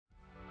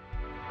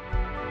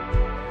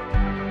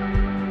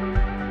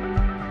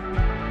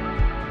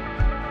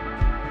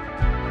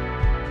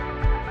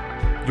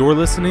You're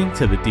listening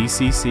to the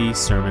DCC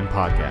Sermon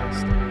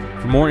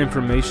Podcast. For more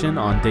information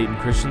on Dayton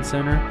Christian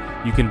Center,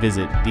 you can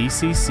visit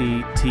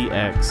dcctx.church.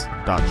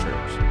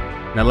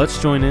 Now let's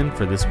join in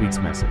for this week's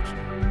message.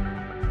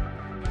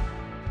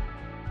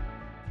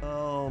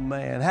 Oh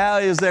man, how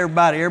is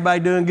everybody?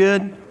 Everybody doing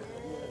good?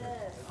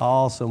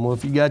 Awesome. Well,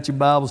 if you got your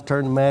Bibles,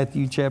 turn to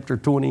Matthew chapter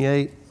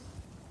 28.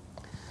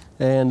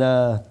 And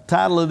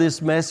title of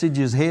this message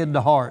is Head to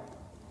Heart.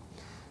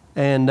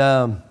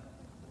 And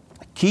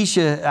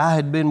Keisha, I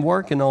had been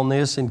working on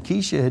this, and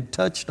Keisha had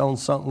touched on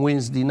something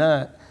Wednesday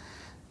night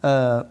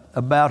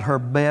about her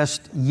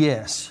best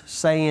yes,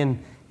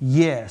 saying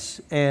yes.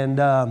 And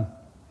I'm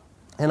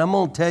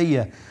going to tell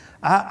you,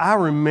 I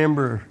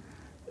remember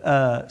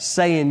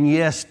saying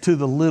yes to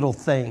the little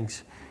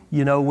things.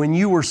 You know, when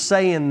you were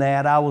saying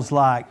that, I was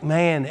like,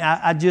 man,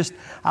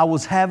 I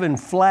was having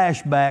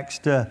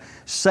flashbacks to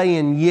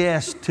saying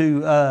yes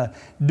to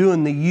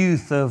doing the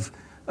youth of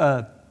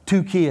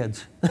 2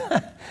 kids.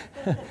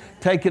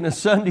 Taking a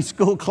Sunday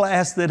school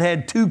class that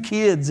had 2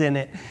 kids in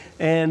it.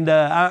 And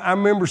I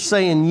remember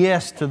saying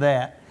yes to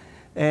that.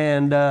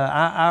 And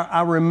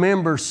I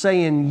remember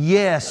saying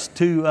yes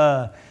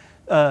to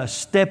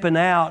stepping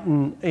out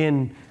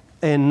and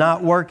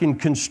not working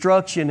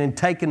construction and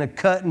taking a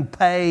cut and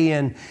pay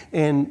and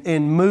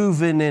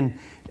moving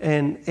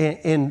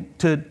and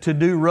to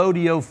do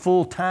rodeo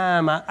full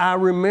time. I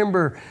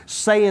remember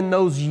saying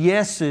those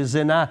yeses,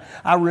 and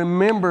I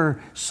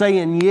remember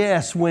saying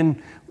yes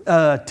when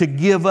to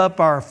give up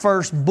our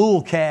first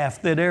bull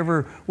calf that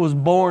ever was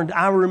born.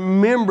 I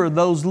remember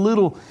those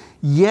little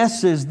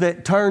yeses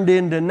that turned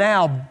into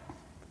now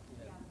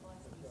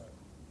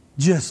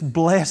just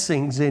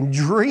blessings and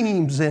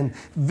dreams and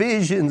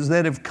visions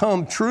that have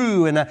come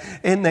true, and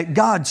that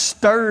God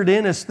stirred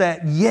in us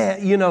that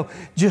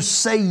just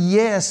say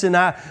yes. And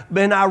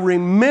I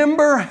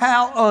remember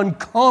how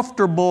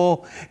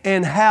uncomfortable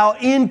and how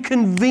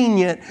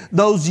inconvenient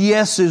those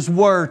yeses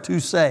were to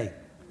say.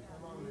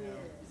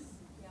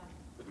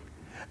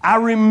 I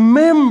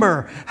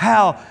remember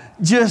how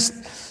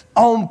just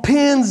on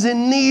pins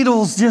and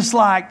needles, just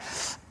like,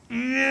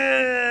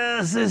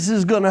 yes, this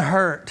is going to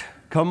hurt.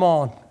 Come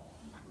on.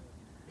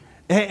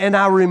 And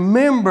I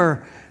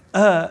remember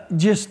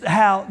just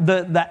how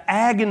the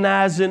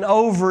agonizing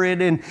over it,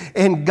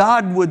 and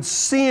God would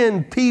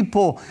send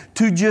people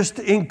to just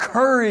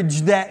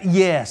encourage that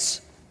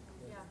yes.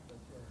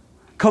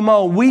 Come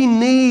on, we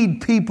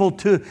need people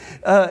to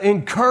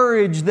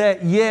encourage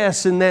that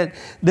yes, and that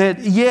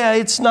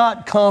it's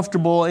not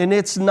comfortable and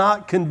it's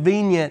not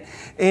convenient.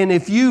 And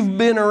if you've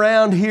been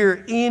around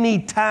here any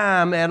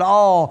time at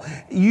all,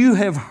 you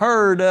have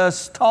heard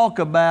us talk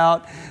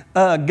about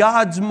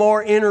God's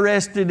more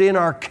interested in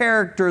our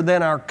character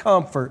than our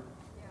comfort.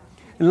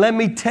 And let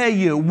me tell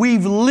you,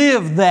 we've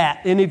lived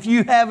that. And if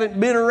you haven't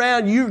been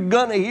around, you're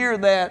going to hear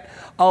that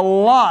a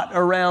lot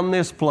around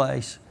this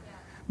place.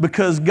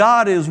 Because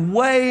God is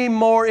way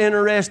more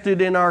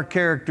interested in our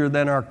character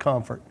than our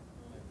comfort.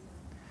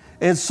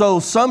 And so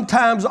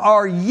sometimes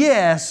our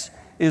yes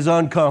is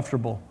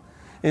uncomfortable.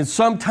 And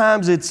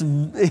sometimes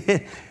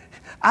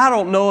I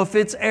don't know if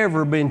it's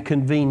ever been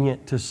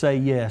convenient to say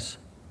yes.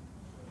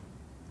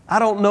 I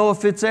don't know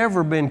if it's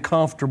ever been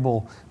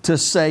comfortable to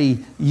say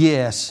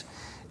yes.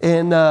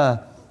 And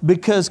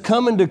because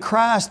coming to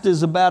Christ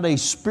is about a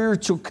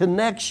spiritual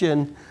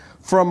connection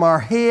from our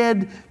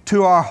head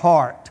to our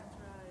heart.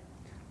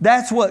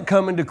 That's what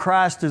coming to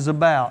Christ is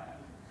about.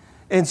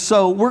 And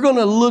so we're going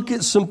to look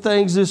at some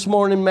things this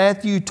morning.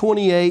 Matthew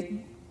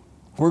 28,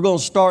 we're going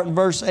to start in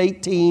verse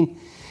 18.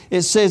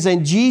 It says,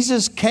 "And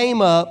Jesus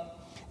came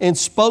up and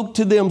spoke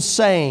to them,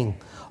 saying,"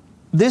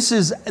 This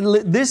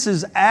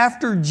is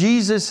after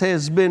Jesus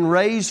has been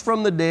raised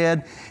from the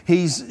dead.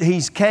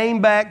 He's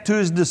came back to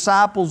his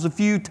disciples a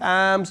few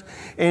times,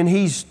 and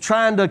he's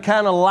trying to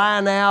kind of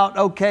line out,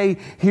 okay,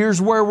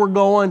 here's where we're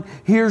going.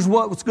 Here's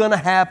what's going to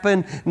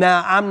happen.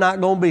 Now, I'm not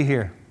going to be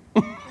here.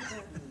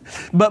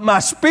 But my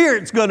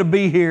Spirit's going to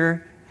be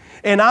here,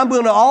 and I'm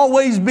going to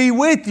always be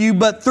with you,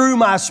 but through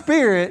my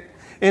Spirit.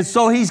 And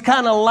so he's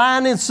kind of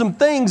lining some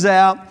things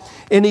out,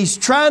 and he's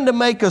trying to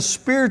make a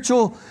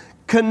spiritual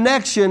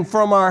connection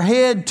from our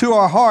head to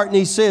our heart. And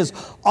he says,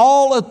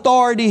 all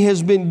authority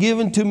has been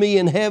given to me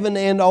in heaven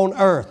and on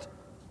earth.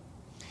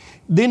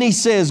 Then he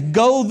says,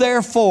 go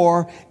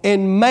therefore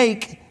and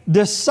make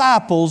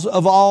disciples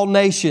of all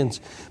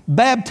nations,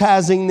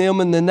 baptizing them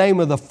in the name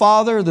of the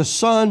Father, the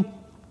Son,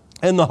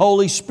 and the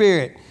Holy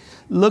Spirit.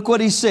 Look what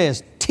he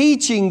says,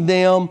 teaching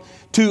them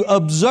to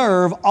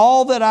observe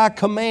all that I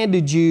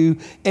commanded you,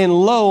 and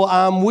lo,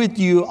 I'm with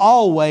you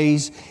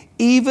always,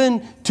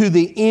 even to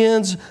the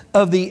ends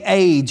of the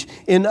age.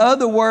 In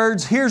other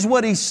words, here's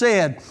what he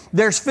said.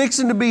 There's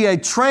fixing to be a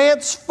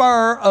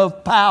transfer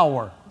of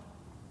power.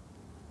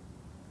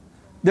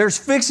 There's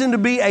fixing to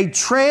be a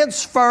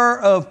transfer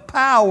of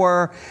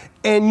power,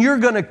 and you're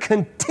going to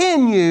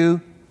continue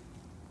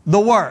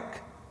the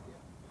work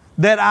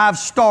that I've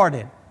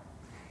started.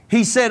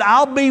 He said,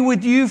 I'll be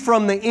with you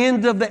from the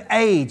end of the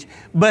age.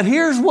 But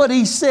here's what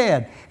he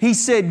said. He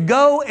said,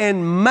 go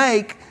and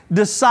make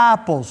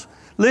disciples.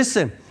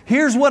 Listen,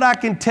 here's what I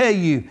can tell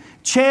you.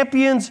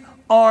 Champions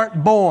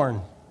aren't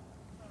born.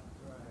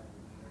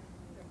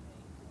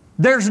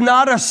 There's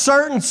not a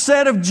certain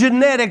set of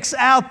genetics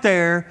out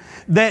there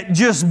that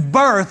just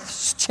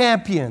births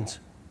champions.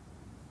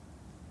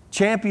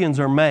 Champions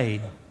are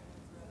made.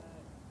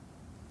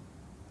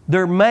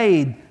 They're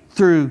made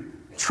through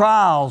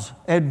trials,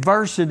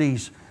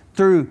 adversities,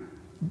 through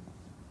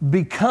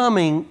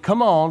becoming,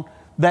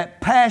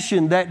 that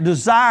passion, that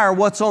desire,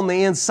 what's on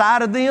the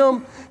inside of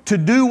them to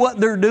do what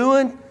they're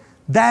doing.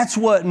 That's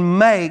what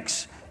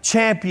makes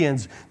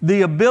champions.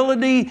 The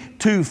ability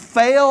to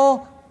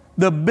fail,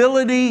 the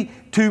ability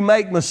to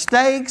make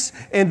mistakes,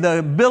 and the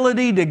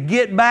ability to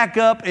get back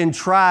up and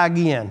try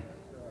again.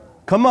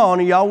 Come on,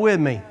 are y'all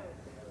with me?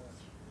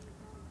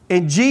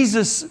 And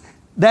Jesus,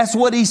 that's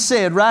what He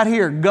said right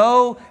here.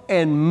 Go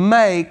and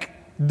make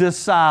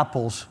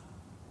disciples.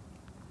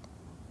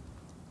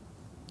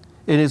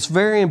 And it's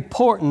very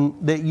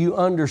important that you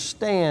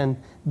understand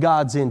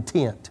God's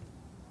intent.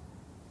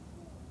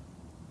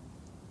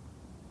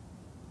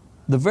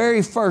 The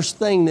very first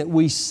thing that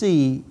we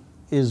see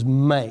is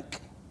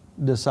make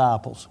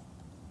disciples.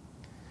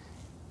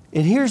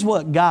 And here's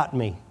what got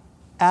me.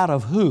 Out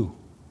of who?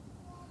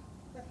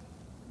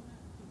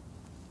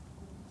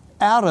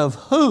 Out of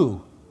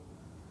who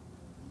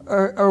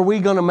are we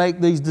going to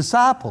make these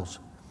disciples?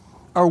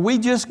 Are we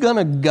just going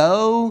to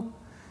go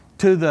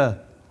to the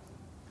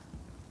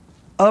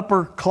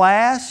upper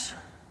class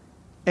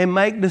and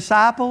make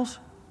disciples?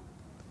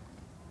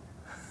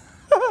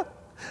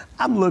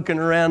 I'm looking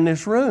around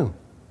this room.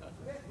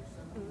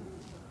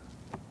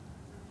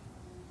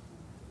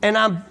 And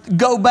I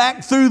go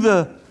back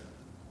through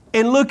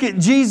and look at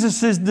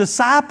Jesus'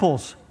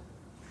 disciples.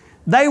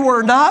 They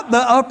were not the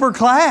upper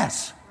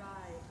class.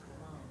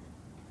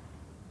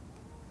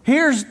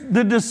 Here's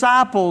the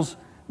disciples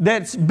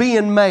that's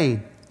being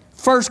made.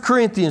 1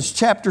 Corinthians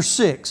chapter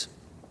 6.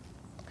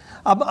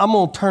 I'm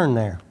going to turn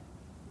there.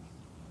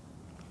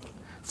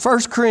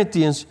 1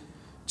 Corinthians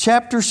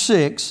chapter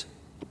 6,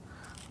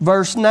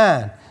 verse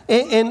 9.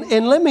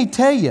 And let me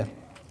tell you,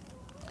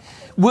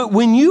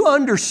 when you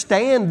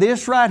understand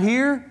this right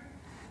here,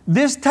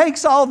 this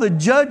takes all the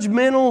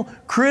judgmental,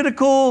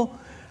 critical,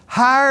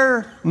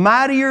 higher,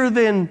 mightier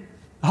than,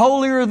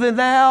 holier than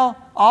thou,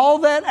 all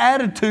that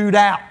attitude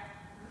out.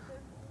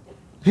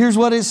 Here's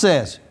what it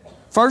says.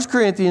 1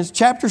 Corinthians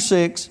chapter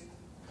 6,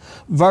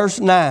 verse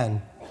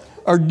 9.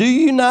 Or do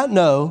you not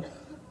know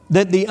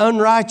that the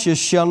unrighteous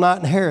shall not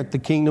inherit the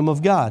kingdom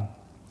of God?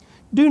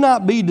 Do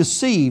not be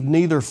deceived,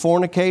 neither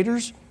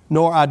fornicators,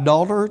 nor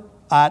idolaters,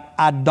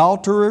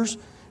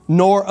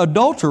 nor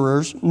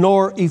adulterers,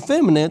 nor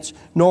effeminates,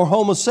 nor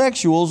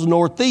homosexuals,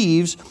 nor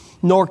thieves,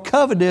 nor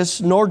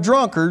covetous, nor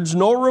drunkards,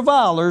 nor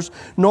revilers,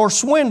 nor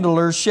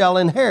swindlers shall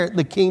inherit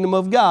the kingdom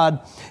of God.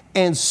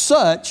 And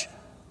such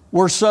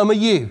were some of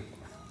you.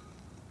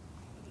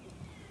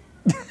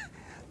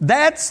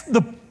 That's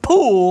the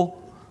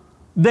pool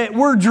that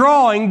we're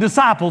drawing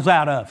disciples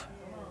out of.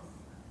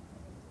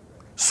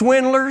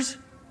 Swindlers,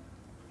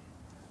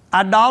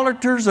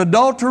 idolaters,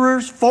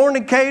 adulterers,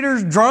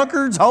 fornicators,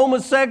 drunkards,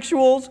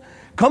 homosexuals.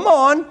 Come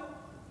on.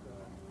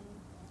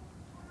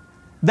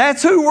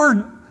 That's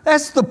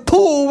the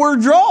pool we're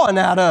drawing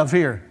out of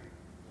here.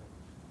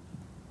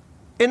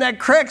 And that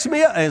cracks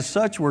me up. As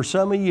such were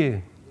some of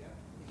you.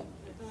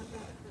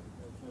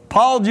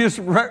 Paul just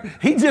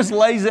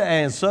lays it,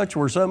 and such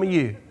were some of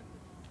you.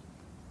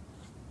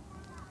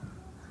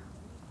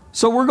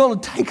 So we're going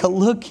to take a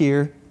look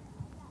here.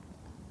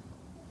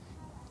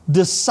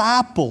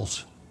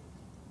 Disciples.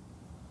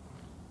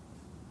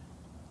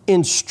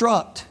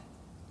 Instruct.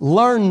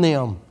 Learn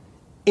them.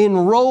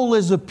 Enroll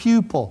as a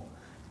pupil.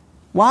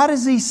 Why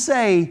does he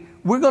say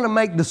we're going to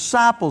make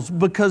disciples?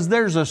 Because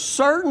there's a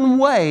certain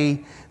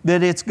way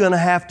that it's going to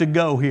have to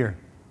go here.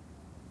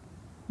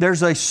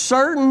 There's a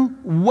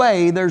certain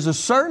way, there's a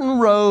certain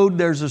road,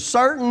 there's a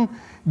certain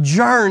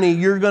journey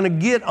you're going to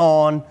get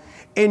on,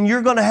 and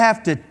you're going to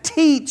have to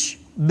teach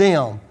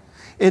them.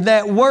 In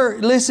that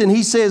word, listen,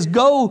 he says,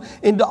 go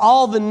into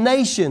all the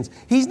nations.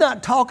 He's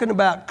not talking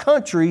about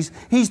countries,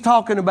 he's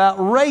talking about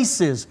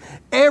races.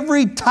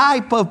 Every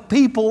type of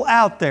people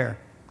out there.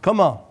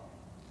 Come on.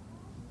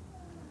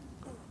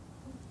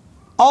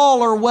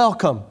 All are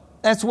welcome.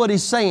 That's what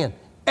he's saying.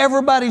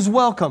 Everybody's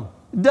welcome.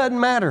 It doesn't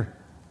matter.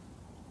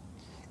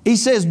 He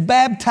says,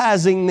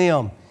 baptizing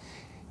them.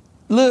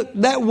 Look,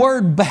 that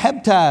word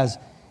baptize,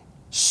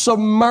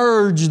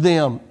 submerge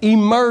them,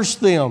 immerse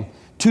them,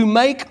 to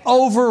make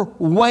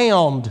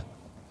overwhelmed,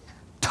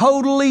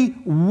 totally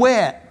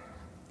wet.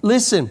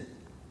 Listen,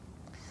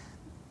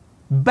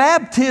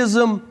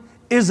 baptism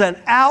is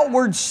an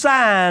outward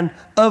sign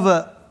of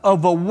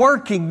a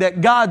working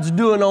that God's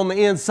doing on the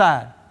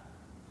inside.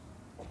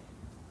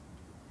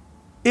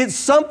 It's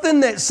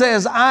something that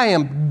says, I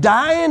am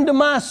dying to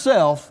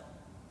myself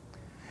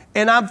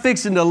and I'm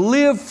fixing to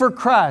live for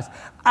Christ.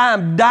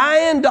 I'm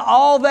dying to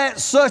all that,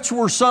 such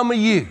were some of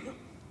you.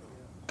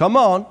 Come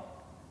on.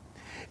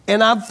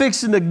 And I'm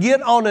fixing to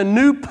get on a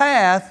new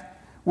path.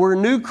 We're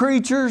new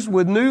creatures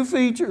with new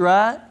features,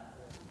 right?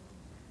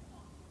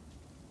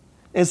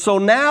 And so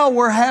now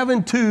we're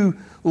having to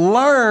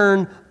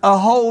learn a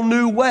whole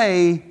new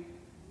way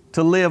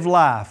to live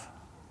life.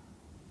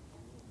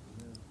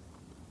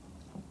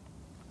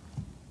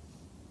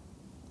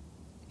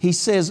 He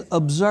says,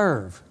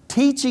 observe,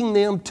 teaching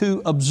them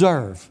to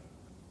observe,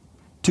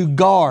 to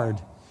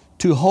guard,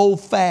 to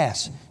hold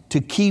fast,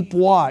 to keep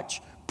watch,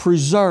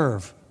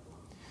 preserve.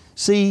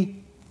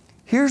 See,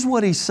 here's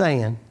what he's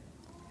saying.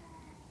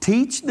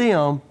 Teach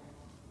them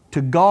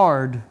to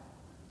guard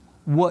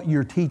what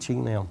you're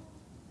teaching them.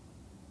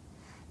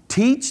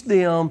 Teach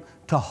them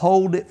to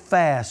hold it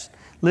fast.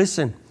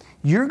 Listen,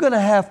 you're going to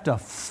have to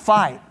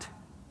fight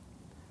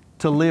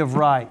to live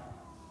right,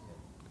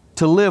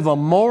 to live a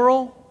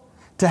moral,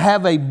 to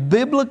have a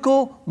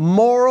biblical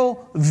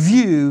moral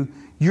view.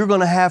 You're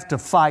going to have to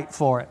fight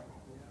for it.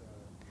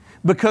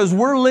 Because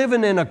we're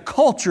living in a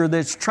culture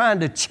that's trying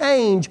to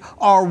change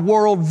our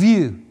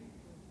worldview.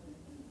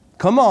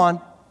 Come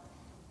on.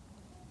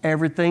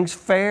 Everything's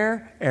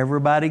fair.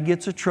 Everybody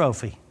gets a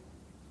trophy.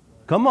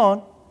 Come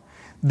on.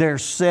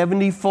 There's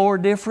 74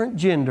 different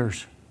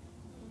genders.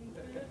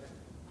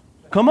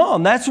 Come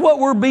on. That's what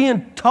we're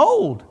being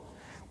told.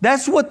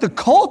 That's what the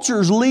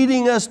culture's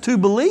leading us to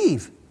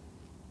believe.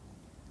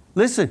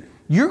 Listen,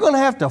 you're going to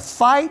have to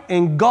fight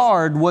and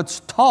guard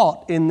what's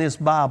taught in this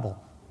Bible.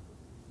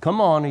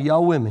 Come on, are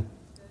y'all with me?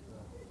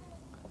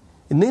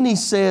 And then he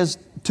says,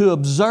 to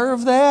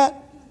observe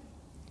that,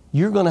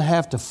 you're going to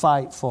have to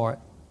fight for it.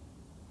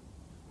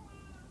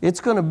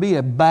 It's going to be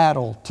a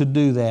battle to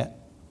do that.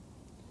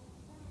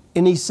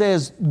 And he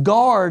says,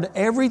 guard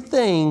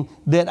everything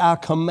that I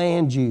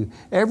command you.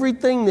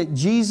 Everything that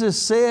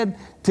Jesus said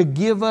to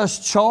give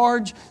us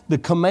charge, the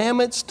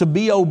commandments to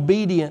be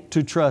obedient,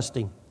 to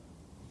trusting.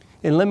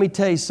 And let me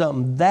tell you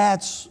something,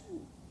 that's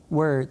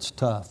where it's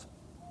tough.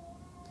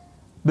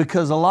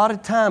 Because a lot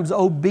of times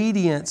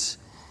obedience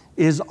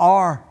is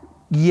our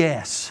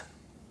yes.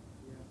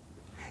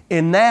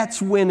 And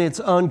that's when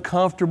it's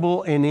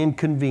uncomfortable and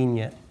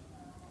inconvenient.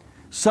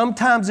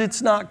 Sometimes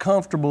it's not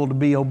comfortable to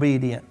be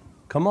obedient.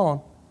 Come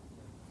on.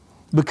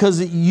 Because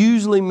it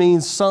usually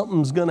means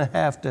something's going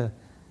to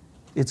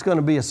it's going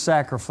to be a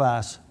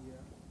sacrifice.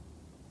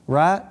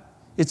 Right?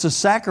 It's a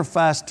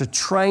sacrifice to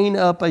train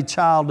up a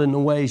child in the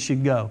way he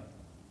should go.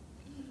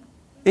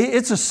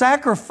 It's a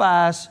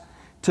sacrifice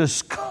to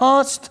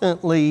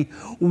constantly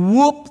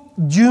whoop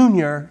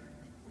Junior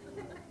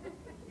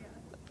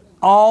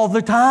all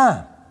the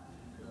time.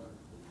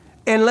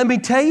 And let me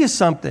tell you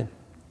something.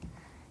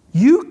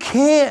 You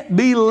can't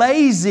be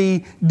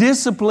lazy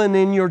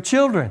disciplining your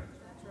children.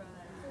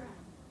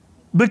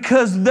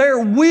 Because their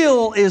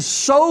will is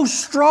so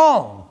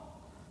strong.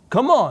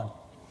 Come on.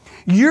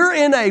 You're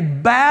in a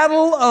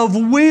battle of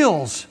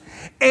wills,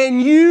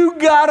 and you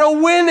gotta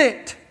win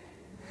it.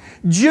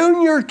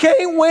 Junior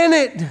can't win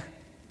it.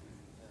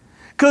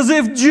 Because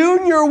if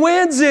Junior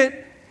wins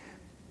it,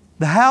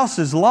 the house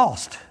is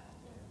lost.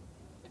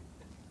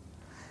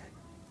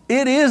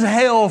 It is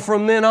hell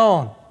from then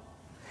on.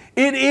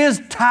 It is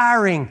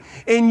tiring.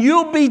 And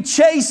you'll be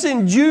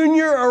chasing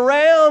Junior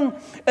around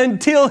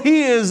until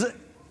he is...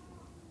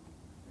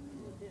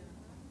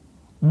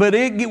 But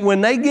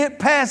when they get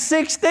past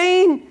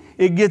 16,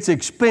 it gets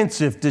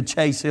expensive to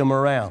chase him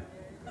around.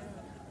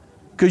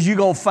 Because you're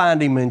going to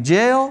find him in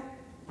jail.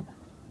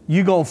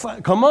 You're going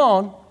to come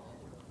on.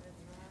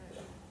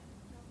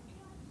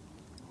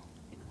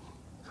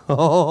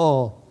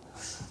 Oh,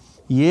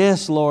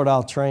 yes, Lord,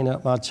 I'll train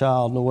up my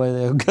child in the way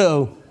they'll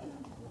go.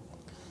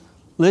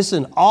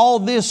 Listen, all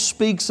this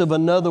speaks of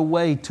another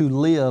way to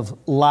live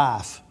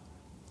life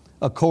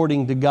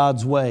according to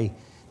God's way,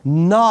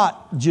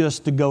 not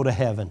just to go to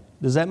heaven.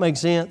 Does that make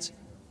sense?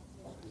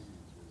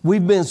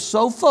 We've been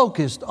so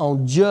focused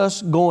on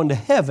just going to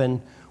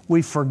heaven,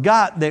 we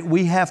forgot that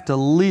we have to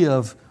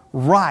live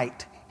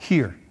right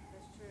here.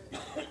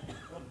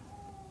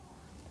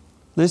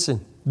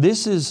 Listen,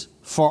 this is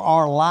for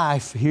our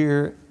life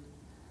here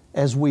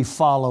as we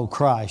follow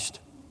Christ.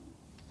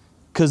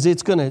 Because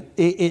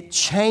it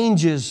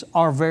changes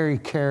our very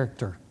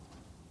character.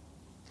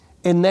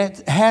 And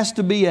that has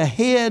to be a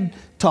head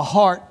to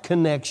heart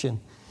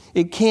connection.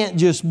 It can't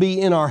just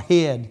be in our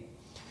head.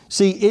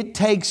 See, it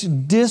takes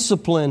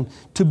discipline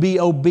to be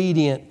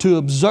obedient, to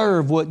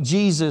observe what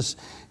Jesus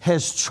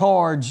has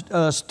charged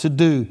us to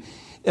do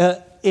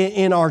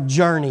in our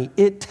journey.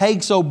 It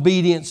takes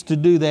obedience to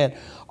do that.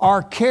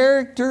 Our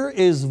character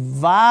is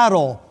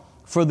vital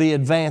for the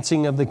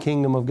advancing of the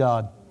kingdom of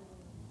God.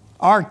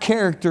 Our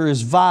character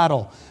is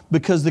vital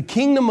because the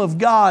kingdom of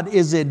God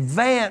is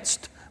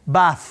advanced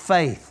by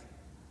faith.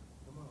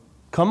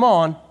 Come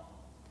on.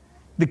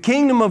 The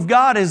kingdom of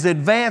God is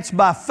advanced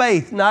by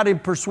faith, not in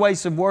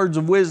persuasive words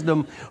of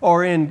wisdom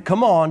or in,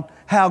 come on,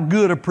 how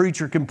good a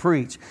preacher can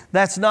preach.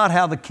 That's not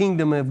how the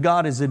kingdom of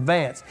God is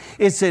advanced.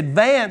 It's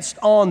advanced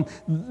on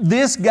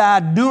this guy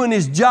doing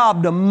his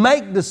job to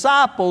make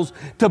disciples,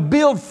 to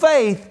build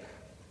faith,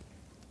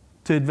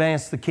 to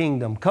advance the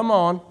kingdom. Come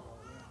on.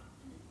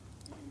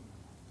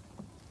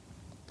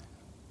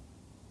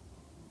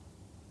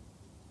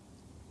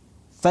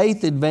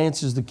 Faith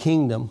advances the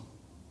kingdom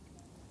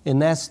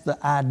And that's the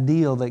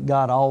ideal that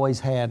God always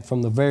had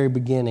from the very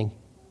beginning.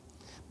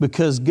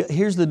 Because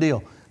here's the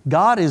deal.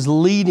 God is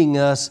leading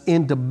us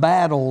into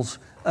battles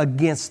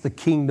against the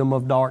kingdom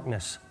of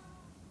darkness.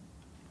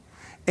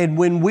 And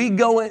when we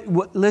go in,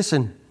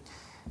 listen,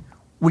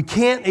 we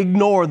can't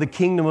ignore the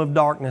kingdom of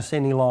darkness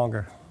any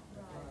longer.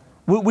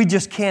 We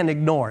just can't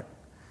ignore it.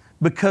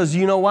 Because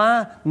you know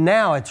why?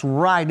 Now it's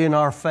right in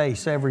our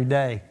face every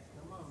day.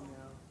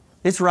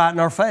 It's right in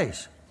our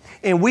face.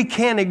 And we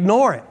can't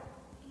ignore it.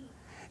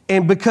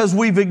 And because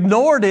we've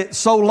ignored it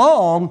so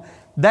long,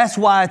 that's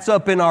why it's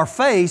up in our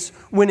face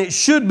when it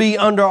should be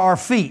under our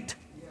feet.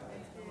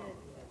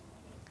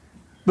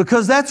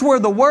 Because that's where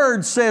the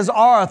Word says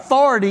our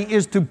authority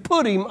is to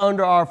put Him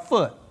under our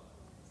foot.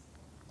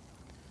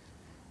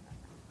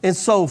 And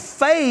so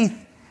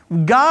faith,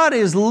 God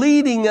is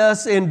leading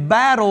us in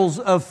battles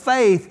of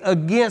faith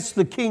against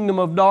the kingdom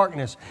of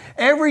darkness.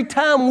 Every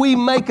time we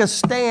make a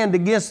stand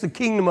against the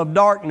kingdom of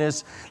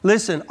darkness,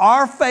 listen,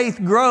 our faith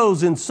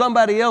grows and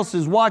somebody else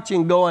is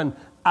watching going,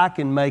 I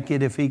can make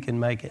it if he can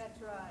make it.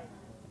 That's right.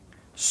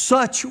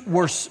 Such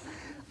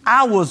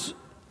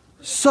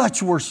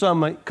were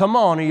some, come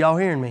on, are y'all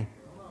hearing me?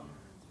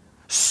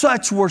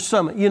 Such were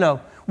some, you know,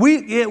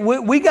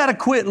 we got to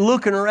quit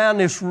looking around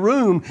this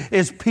room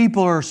as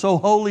people are so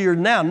holier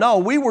now. No,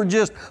 we were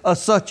just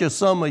such a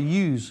sum of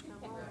yous.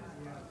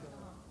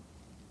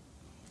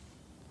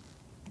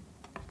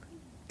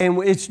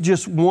 And it's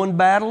just one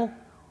battle,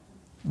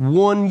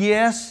 one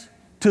yes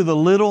to the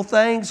little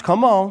things.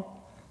 Come on.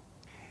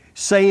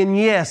 Saying,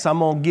 yes, I'm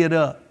going to get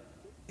up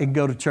and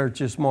go to church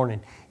this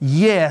morning.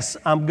 Yes,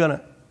 I'm going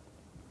to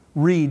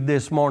read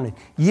this morning.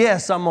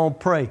 Yes, I'm going to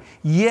pray.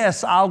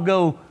 Yes, I'll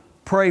go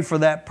pray for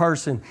that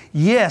person.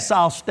 Yes,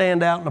 I'll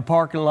stand out in the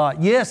parking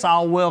lot. Yes,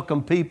 I'll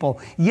welcome people.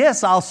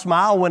 Yes, I'll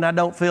smile when I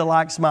don't feel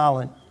like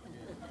smiling.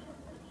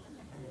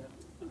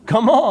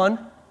 Come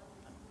on.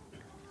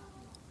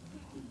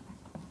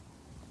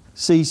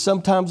 See,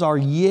 sometimes our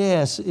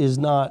yes is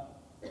not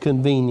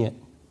convenient.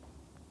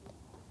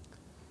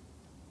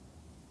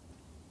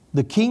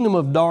 The kingdom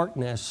of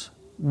darkness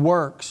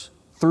works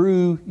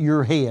through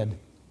your head.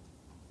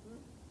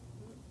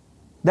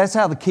 That's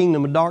how the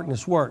kingdom of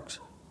darkness works.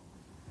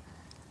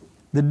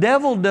 The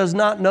devil does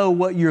not know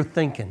what you're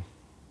thinking.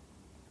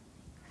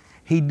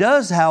 He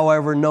does,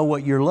 however, know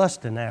what you're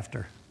lusting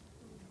after.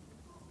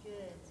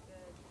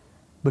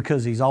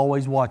 Because he's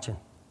always watching.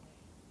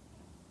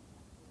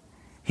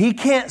 He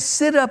can't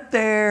sit up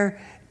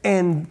there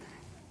and,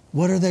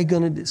 what are they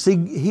going to do?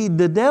 See,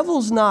 the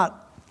devil's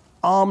not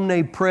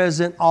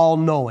omnipresent,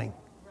 all-knowing.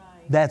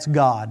 That's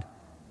God.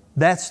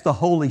 That's the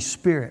Holy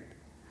Spirit.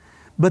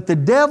 But the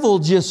devil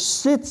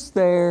just sits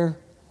there.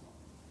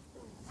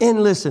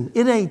 And listen,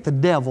 it ain't the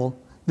devil.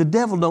 The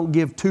devil don't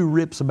give two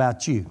rips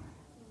about you.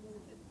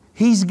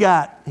 He's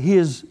got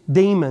his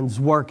demons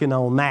working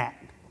on that.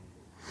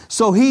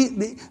 So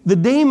the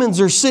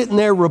demons are sitting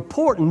there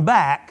reporting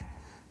back,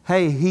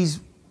 hey,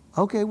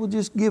 okay, we'll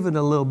just give it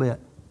a little bit.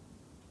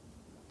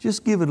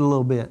 Just give it a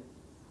little bit.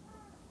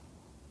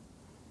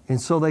 And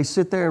so they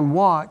sit there and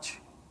watch.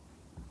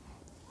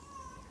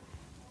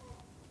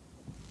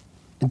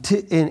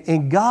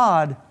 And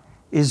God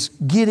is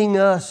getting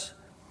us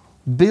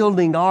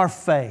building our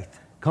faith.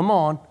 Come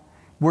on.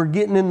 We're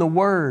getting in the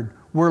Word.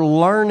 We're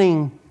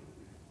learning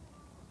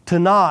to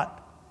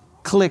not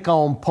click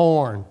on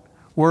porn.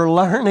 We're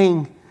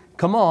learning,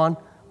 come on,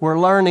 we're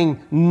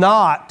learning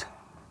not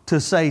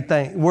to say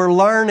things. We're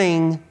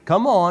learning,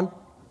 come on,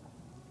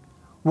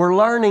 we're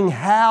learning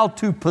how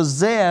to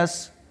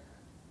possess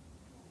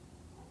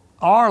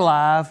our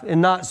life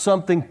and not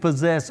something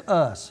possess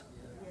us.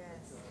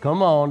 Yes.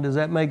 Come on, does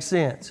that make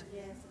sense?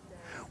 Yes,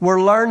 it does.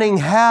 We're learning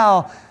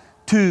how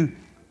to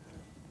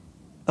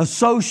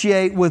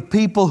associate with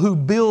people who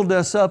build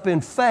us up in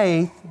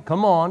faith.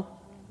 Come on.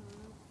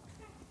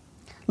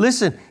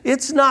 Listen,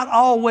 it's not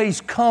always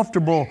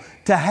comfortable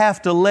to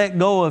have to let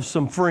go of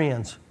some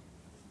friends.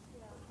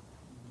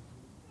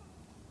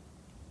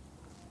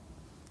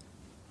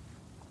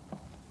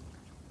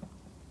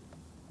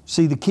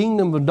 See, the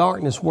kingdom of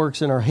darkness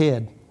works in our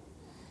head.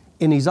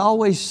 And he's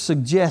always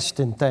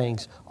suggesting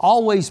things,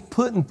 always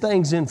putting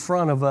things in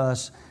front of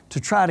us to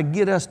try to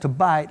get us to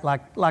bite,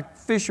 like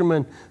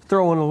fishermen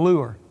throwing a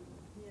lure.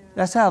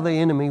 That's how the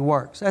enemy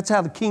works. That's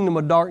how the kingdom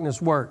of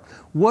darkness works.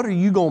 What are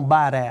you going to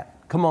bite at?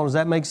 Come on, does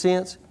that make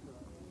sense?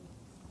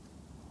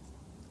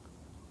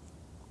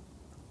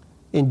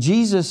 And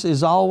Jesus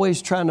is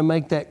always trying to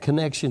make that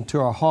connection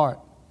to our heart,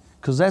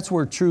 because that's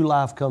where true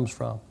life comes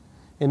from.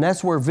 And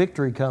that's where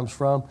victory comes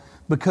from,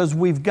 because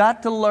we've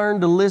got to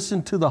learn to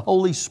listen to the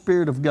Holy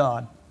Spirit of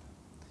God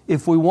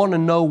if we want to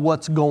know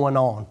what's going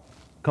on.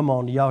 Come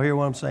on, do y'all hear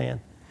what I'm saying?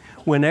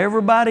 When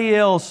everybody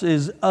else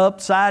is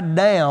upside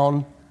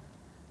down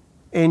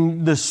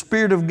and the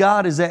Spirit of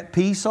God is at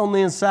peace on the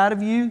inside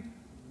of you,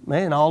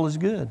 man, all is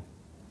good.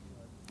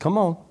 Come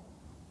on.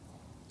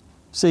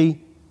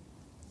 See,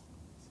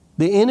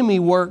 the enemy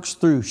works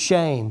through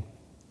shame,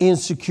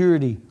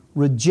 insecurity,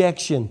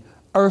 rejection,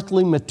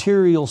 earthly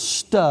material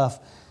stuff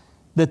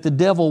that the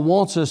devil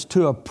wants us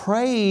to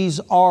appraise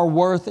our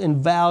worth and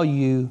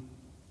value.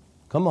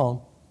 Come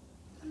on.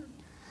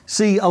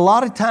 See, a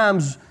lot of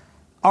times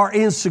our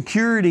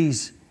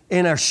insecurities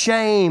and our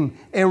shame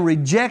and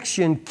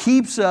rejection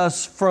keeps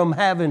us from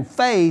having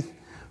faith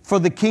for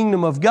the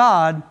kingdom of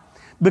God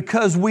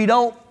because we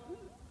don't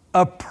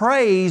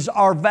appraise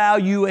our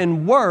value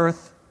and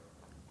worth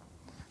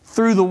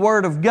through the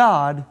Word of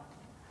God,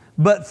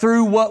 but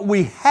through what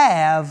we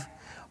have.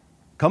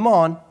 Come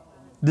on.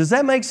 Does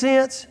that make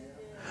sense?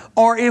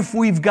 Or if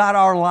we've got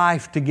our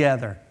life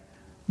together.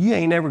 You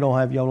ain't never going to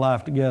have your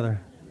life together.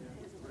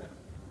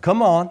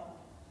 Come on.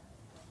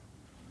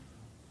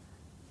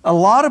 A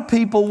lot of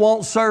people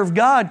won't serve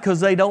God because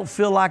they don't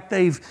feel like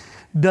they've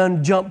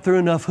jumped through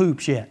enough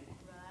hoops yet.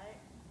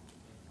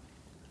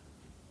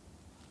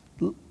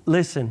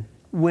 Listen,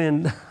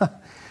 when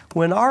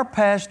our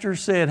pastor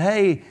said,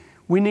 hey,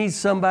 we need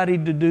somebody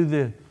to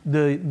do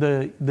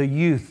the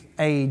youth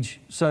age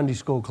Sunday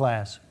school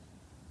class,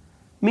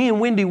 me and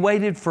Wendy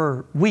waited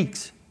for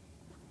weeks.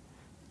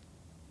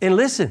 And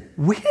listen,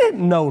 we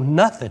didn't know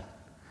nothing.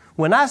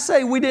 When I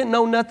say we didn't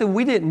know nothing,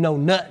 we didn't know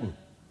nothing.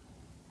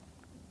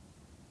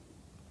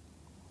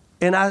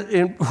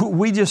 And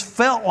we just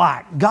felt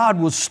like God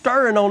was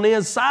stirring on the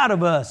inside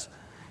of us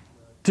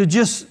to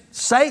just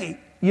say,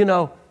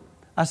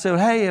 I said,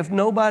 hey, if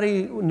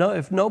nobody will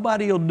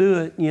do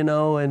it,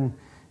 and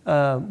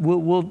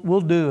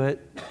we'll do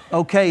it.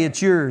 Okay,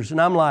 it's yours. And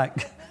I'm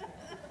like,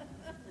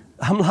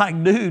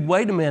 dude,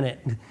 wait a minute.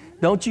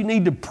 Don't you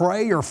need to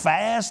pray or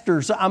fast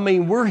or something? I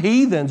mean, we're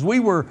heathens. We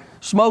were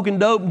smoking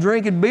dope and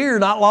drinking beer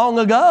not long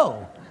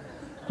ago.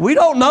 We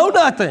don't know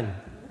nothing.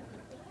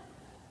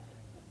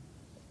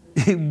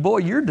 Boy,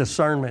 your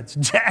discernment's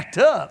jacked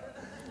up.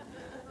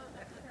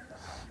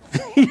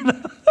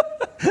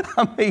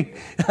 I mean,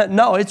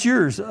 no, it's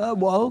yours.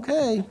 Well,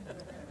 okay.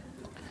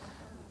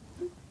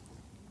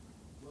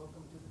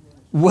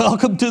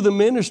 Welcome to the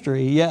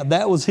ministry. Yeah,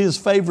 that was his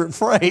favorite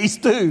phrase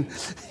too.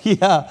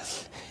 Yeah.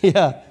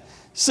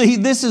 See,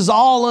 this is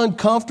all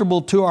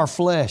uncomfortable to our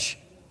flesh.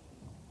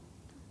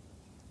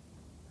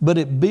 But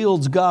it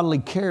builds godly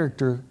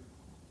character,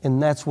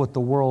 and that's what the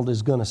world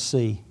is going to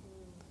see.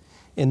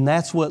 And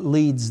that's what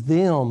leads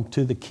them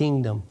to the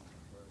kingdom.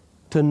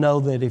 To know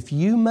that if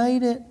you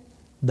made it,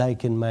 they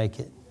can make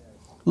it.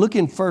 Look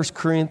in 1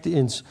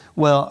 Corinthians.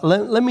 Well,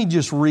 let me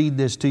just read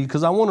this to you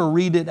because I want to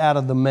read it out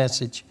of the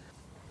Message.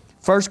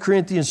 1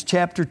 Corinthians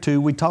chapter 2,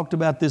 we talked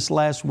about this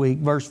last week,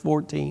 verse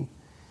 14.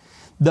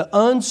 The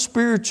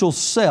unspiritual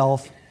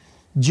self,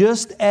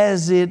 just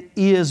as it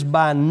is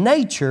by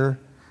nature,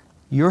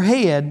 your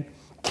head,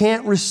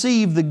 can't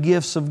receive the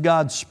gifts of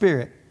God's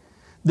Spirit.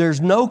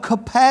 There's no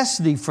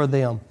capacity for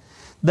them.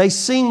 They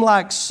seem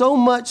like so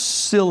much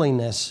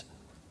silliness.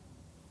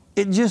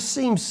 It just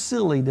seems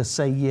silly to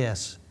say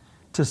yes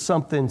to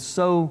something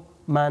so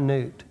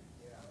minute.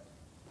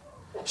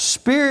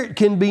 Spirit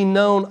can be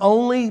known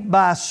only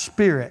by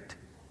Spirit.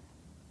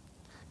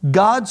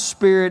 God's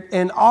Spirit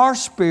and our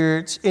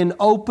spirits in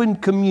open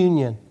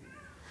communion.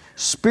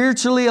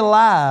 Spiritually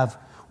alive,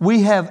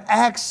 we have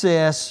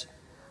access.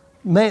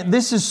 Man,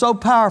 this is so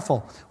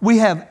powerful. We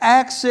have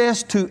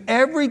access to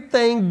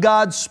everything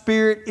God's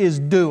Spirit is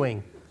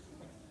doing.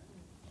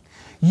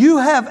 You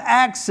have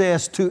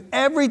access to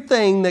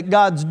everything that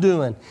God's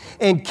doing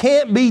and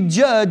can't be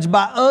judged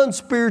by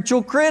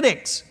unspiritual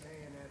critics.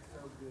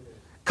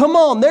 Come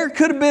on, there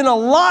could have been a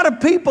lot of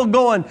people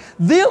going,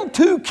 them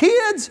two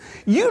kids,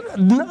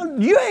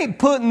 you ain't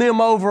putting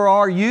them over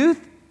our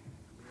youth.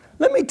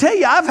 Let me tell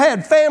you, I've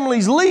had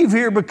families leave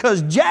here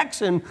because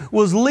Jackson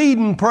was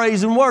leading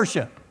praise and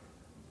worship.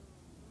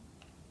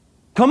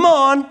 Come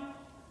on.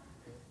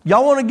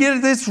 Y'all want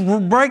to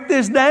break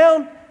this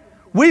down?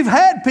 We've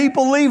had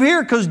people leave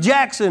here because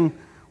Jackson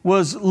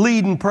was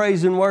leading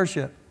praise and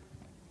worship.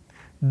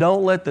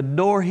 Don't let the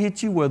door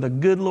hit you where the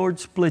good Lord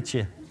split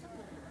you.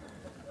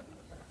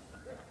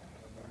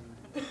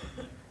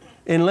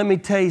 And let me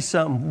tell you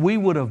something, we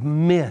would have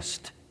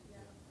missed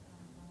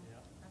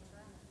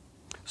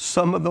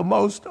some of the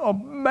most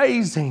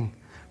amazing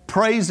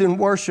praise and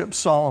worship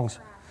songs.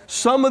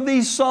 Some of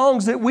these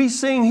songs that we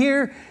sing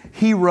here,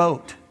 he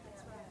wrote.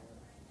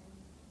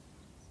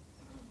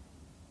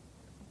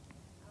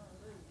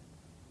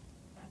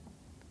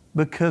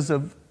 Because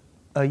of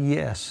a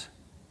yes.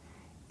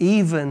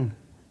 Even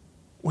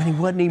when he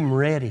wasn't even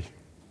ready.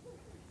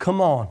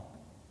 Come on.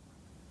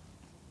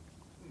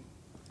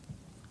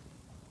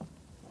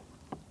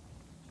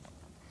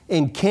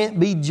 And can't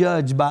be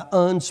judged by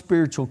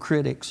unspiritual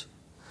critics.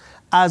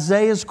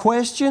 Isaiah's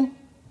question,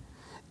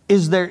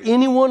 is there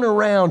anyone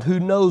around who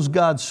knows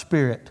God's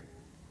Spirit?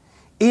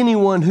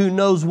 Anyone who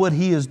knows what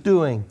He is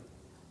doing?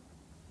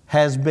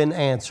 Has been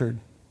answered.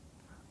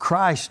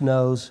 Christ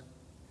knows,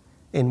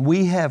 and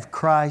we have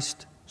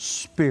Christ's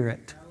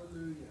Spirit.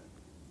 Hallelujah.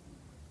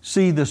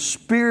 See, the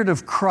Spirit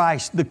of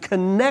Christ, the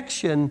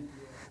connection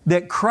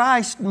that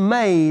Christ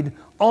made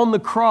on the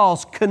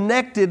cross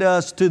connected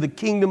us to the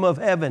kingdom of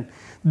heaven.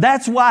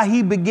 That's why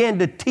He began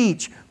to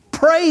teach,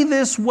 pray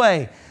this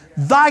way,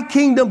 Thy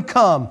kingdom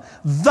come,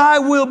 thy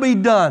will be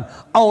done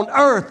on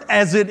earth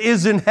as it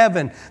is in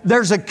heaven.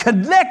 There's a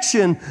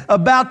connection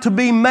about to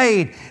be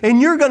made, and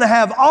you're going to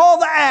have all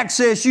the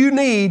access you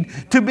need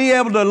to be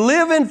able to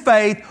live in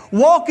faith,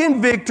 walk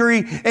in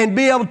victory, and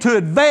be able to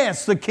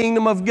advance the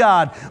kingdom of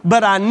God.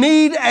 But I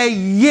need a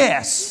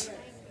yes.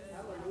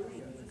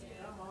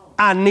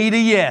 I need a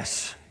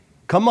yes.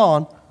 Come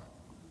on.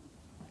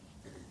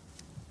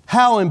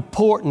 How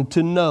important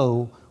to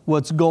know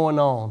what's going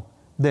on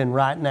then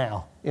right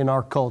now in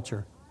our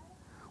culture.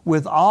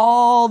 With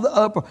all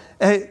the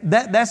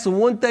that's the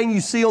one thing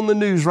you see on the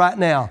news right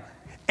now.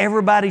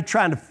 Everybody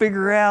trying to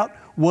figure out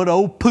what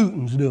old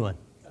Putin's doing.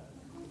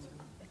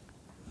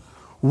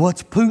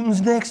 What's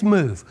Putin's next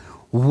move?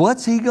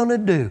 What's he going to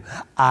do?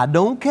 I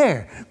don't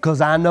care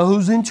because I know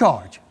who's in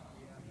charge.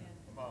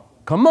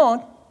 Come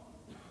on.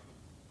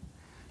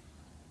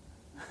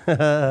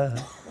 I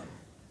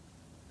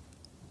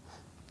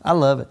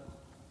love it.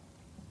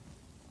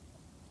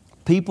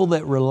 People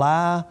that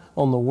rely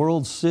on the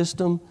world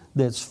system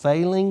that's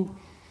failing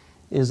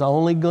is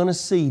only going to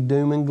see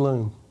doom and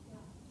gloom.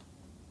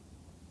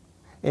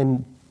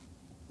 And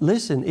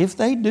listen, if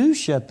they do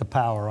shut the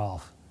power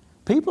off,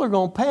 people are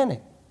going to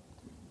panic.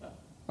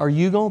 Are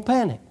you going to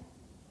panic?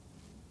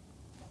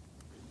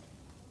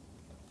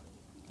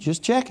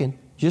 Just checking,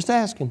 just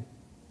asking.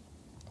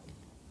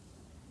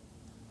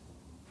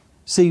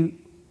 See,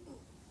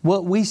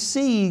 what we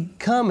see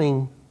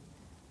coming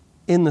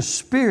in the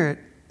Spirit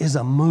is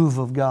a move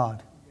of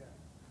God.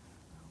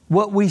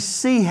 What we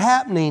see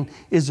happening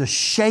is a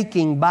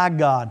shaking by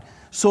God.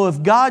 So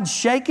if God's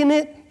shaking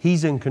it,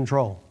 He's in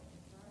control.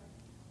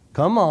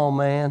 Come on,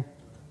 man.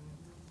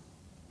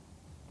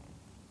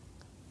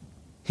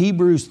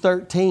 Hebrews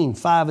 13,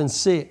 5 and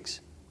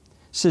 6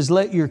 says,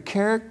 let your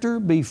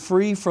character be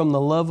free from the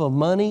love of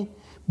money,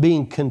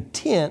 being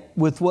content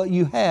with what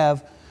you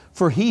have,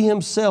 for He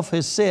Himself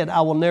has said,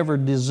 I will never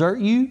desert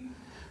you,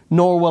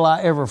 nor will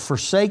I ever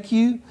forsake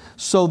you,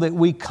 so that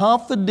we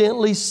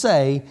confidently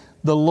say,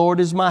 the Lord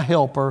is my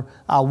helper,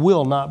 I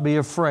will not be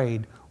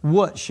afraid.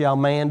 What shall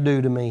man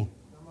do to me?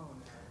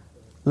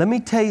 Let me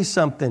tell you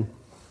something.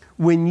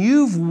 When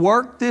you've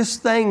worked this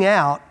thing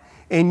out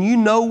and you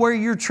know where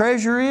your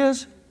treasure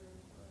is,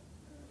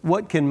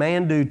 what can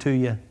man do to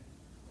you?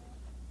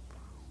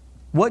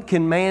 What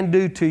can man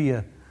do to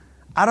you?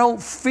 I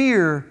don't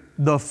fear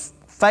the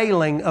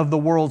failing of the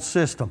world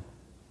system.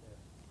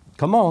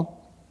 Come on.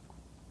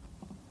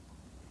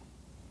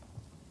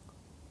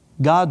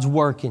 God's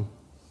working.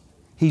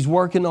 He's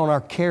working on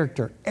our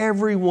character,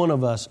 every one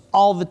of us,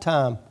 all the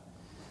time.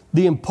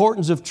 The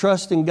importance of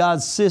trusting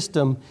God's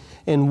system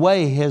and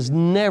way has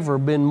never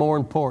been more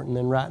important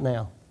than right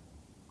now.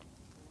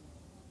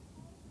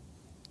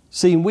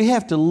 See, we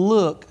have to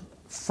look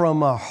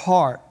from our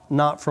heart,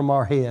 not from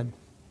our head.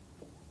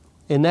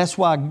 And that's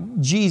why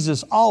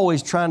Jesus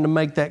always trying to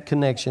make that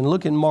connection.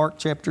 Look in Mark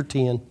chapter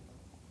 10.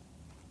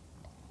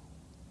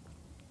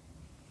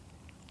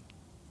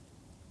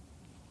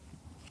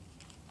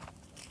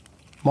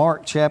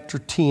 Mark chapter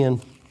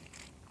 10.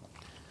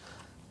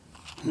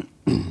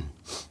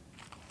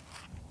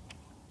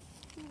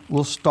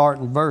 We'll start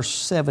in verse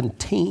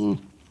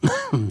 17.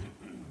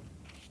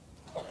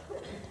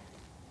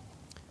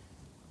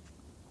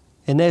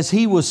 And as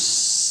he was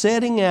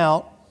setting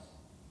out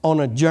on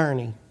a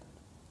journey,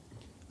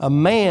 a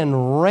man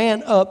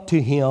ran up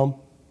to him,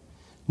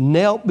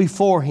 knelt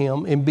before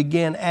him, and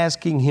began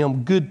asking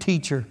him, Good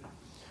teacher,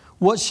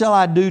 what shall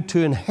I do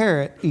to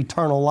inherit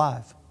eternal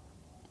life?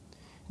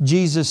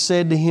 Jesus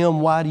said to him,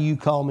 Why do you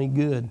call me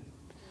good?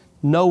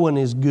 No one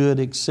is good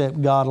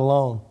except God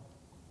alone.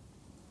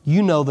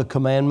 You know the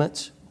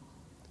commandments.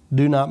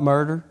 Do not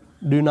murder.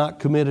 Do not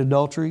commit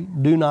adultery.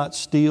 Do not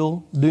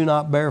steal. Do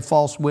not bear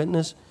false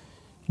witness.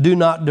 Do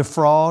not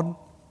defraud.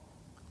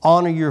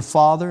 Honor your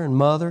father and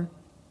mother.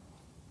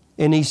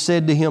 And he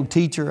said to him,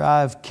 Teacher,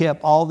 I have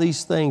kept all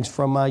these things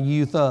from my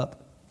youth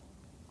up.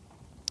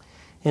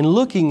 And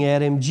looking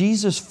at him,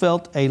 Jesus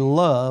felt a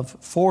love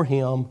for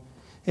him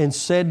and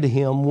said to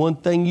him, One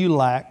thing you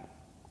lack.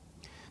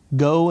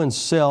 Go and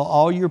sell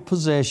all your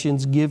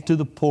possessions, give to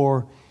the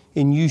poor,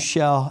 and you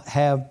shall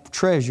have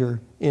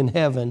treasure in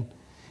heaven,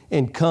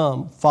 and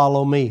come,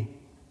 follow me.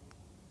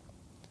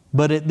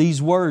 But at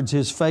these words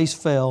his face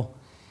fell.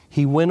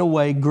 He went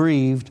away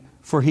grieved,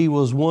 for he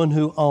was one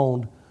who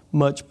owned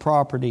much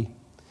property.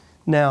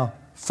 Now,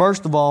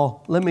 first of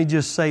all, let me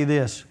just say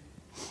this.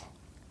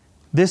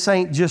 This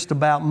ain't just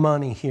about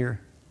money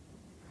here.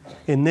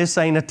 And this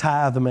ain't a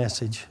tithe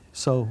message,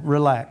 so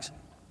relax.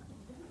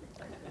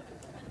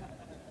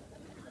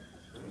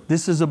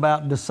 This is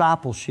about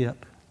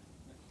discipleship.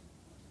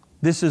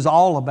 This is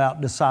all about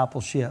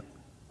discipleship.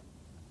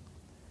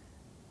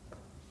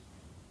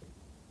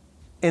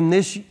 And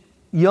this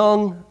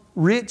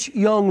rich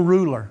young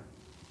ruler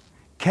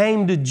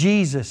came to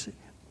Jesus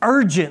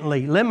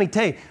urgently. Let me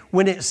tell you,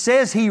 when it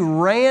says he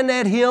ran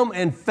at him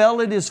and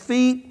fell at his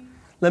feet,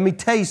 let me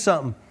tell you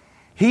something.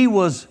 He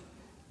was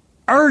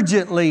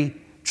urgently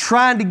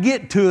trying to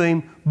get to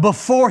him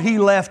before he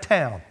left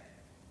town.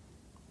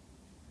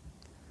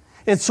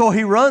 And so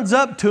he runs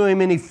up to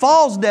him and he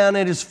falls down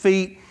at his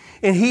feet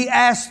and he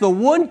asks the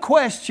one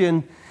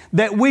question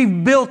that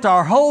we've built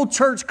our whole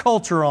church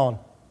culture on.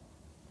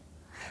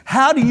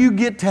 How do you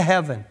get to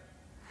heaven?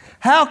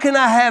 How can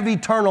I have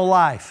eternal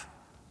life?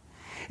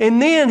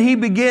 And then he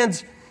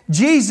begins,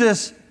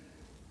 Jesus,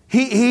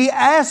 he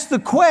asks the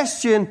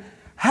question,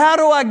 how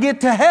do I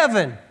get to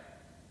heaven?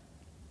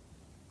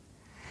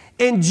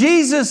 And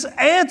Jesus'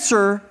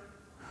 answer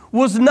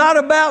was not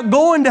about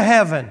going to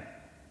heaven.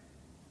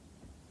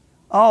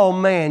 Oh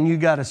man, you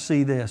got to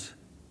see this.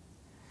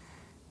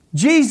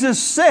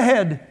 Jesus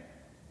said,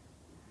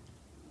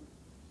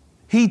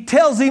 He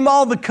tells him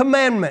all the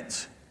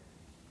commandments.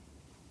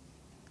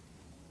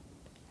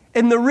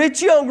 And the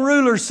rich young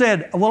ruler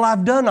said, well,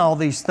 I've done all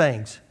these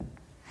things.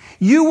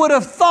 You would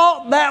have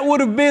thought that would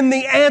have been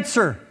the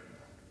answer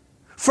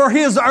for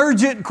his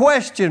urgent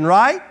question,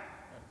 right?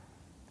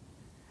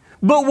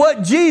 But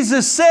what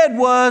Jesus said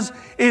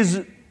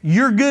is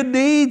your good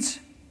deeds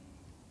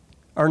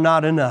are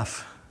not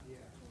enough.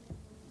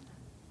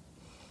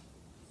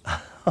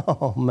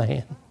 Oh,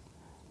 man.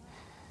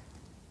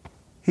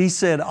 He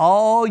said,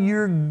 all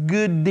your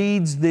good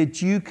deeds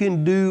that you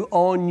can do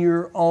on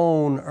your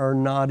own are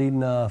not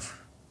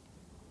enough.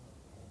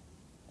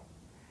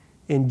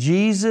 And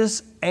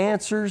Jesus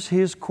answers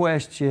his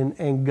question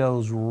and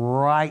goes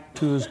right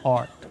to his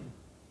heart.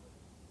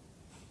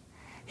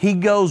 He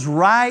goes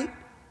right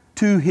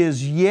to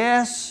his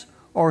yes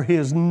or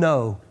his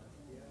no.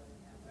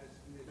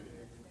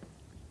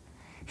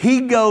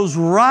 He goes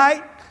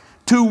right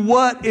to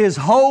what is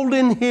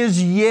holding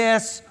his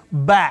yes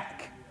back.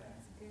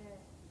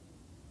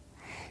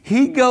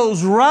 He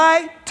goes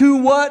right to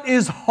what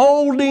is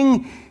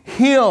holding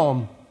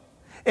him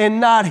and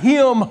not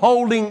him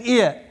holding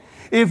it.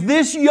 If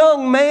this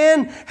young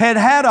man had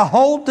had a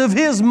hold of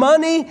his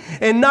money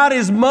and not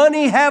his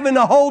money having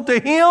a hold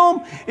to him,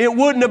 it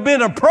wouldn't have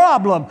been a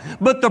problem.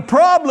 But the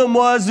problem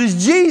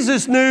is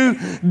Jesus knew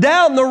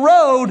down the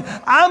road,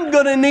 I'm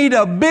going to need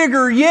a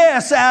bigger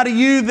yes out of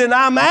you than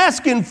I'm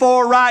asking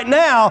for right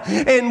now.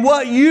 And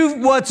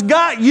what's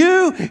got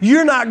you,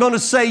 you're not going to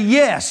say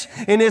yes.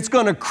 And it's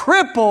going to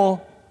cripple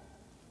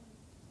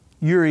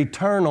your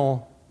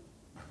eternal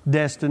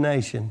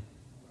destination.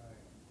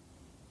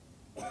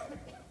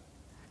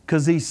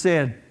 Because he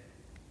said,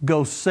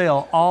 go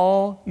sell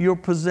all your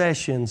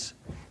possessions,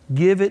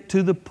 give it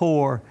to the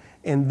poor,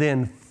 and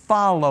then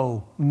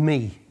follow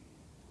me.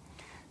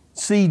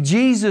 See,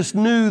 Jesus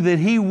knew that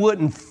he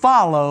wouldn't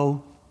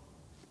follow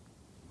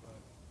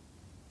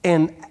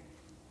and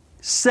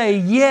say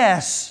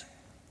yes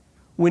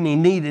when he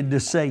needed to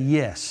say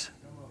yes.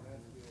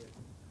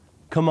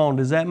 Come on,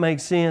 does that make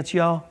sense,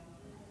 y'all?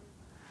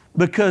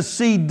 Because,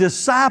 see,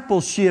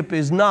 discipleship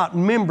is not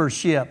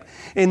membership.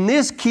 And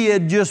this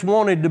kid just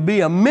wanted to be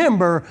a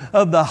member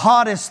of the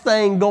hottest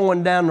thing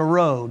going down the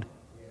road.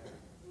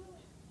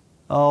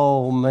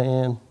 Oh,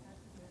 man.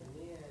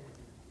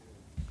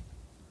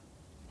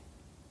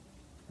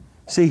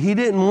 See, he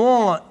didn't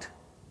want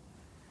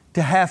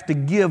to have to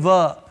give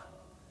up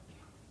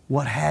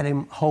what had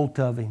him hold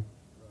of him.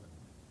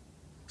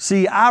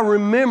 See, I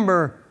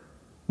remember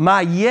my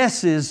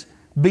yeses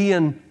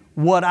being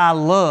what I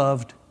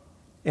loved,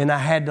 and I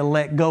had to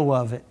let go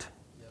of it.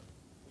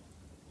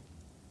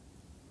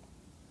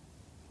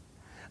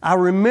 I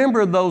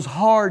remember those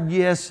hard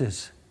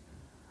yeses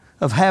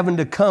of having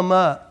to come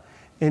up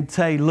and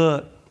say,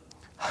 look,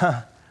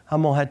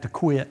 I'm going to have to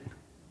quit.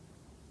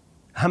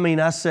 I mean,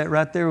 I sat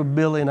right there with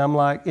Billy and I'm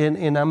like,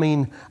 and I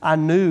mean, I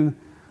knew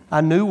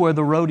where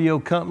the rodeo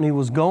company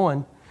was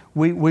going.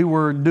 We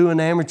were doing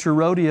amateur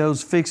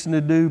rodeos, fixing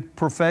to do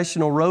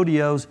professional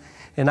rodeos,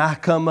 and I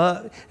come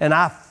up and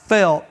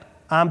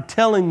I'm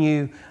telling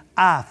you,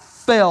 I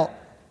felt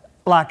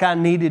like I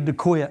needed to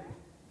quit.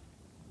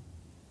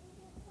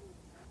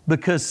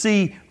 Because,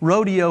 see,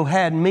 rodeo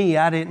had me,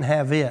 I didn't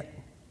have it.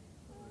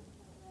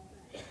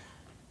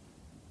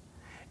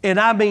 And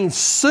I mean,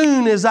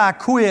 soon as I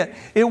quit,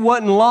 it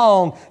wasn't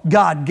long,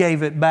 God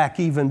gave it back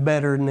even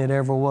better than it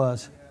ever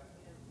was.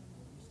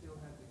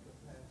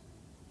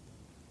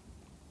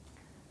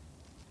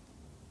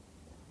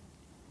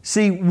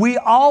 See, we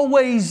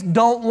always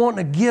don't want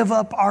to give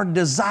up our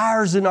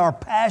desires and our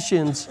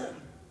passions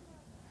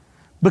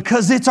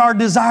because it's our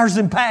desires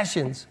and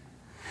passions.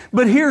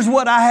 But here's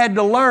what I had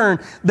to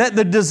learn, that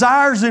the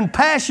desires and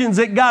passions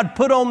that God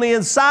put on the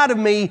inside of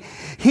me,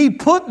 He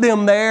put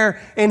them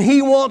there and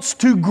He wants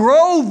to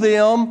grow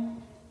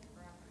them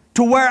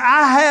to where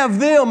I have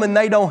them and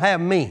they don't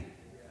have me.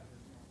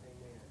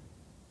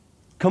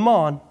 Come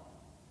on.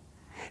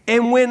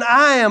 And when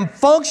I am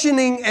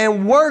functioning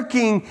and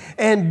working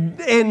and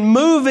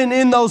moving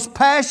in those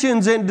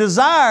passions and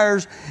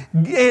desires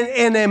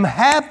and am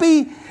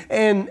happy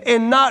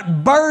and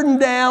not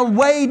burdened down,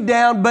 weighed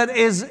down, but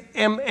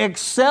am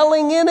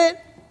excelling in it,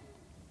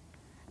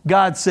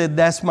 God said,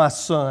 that's my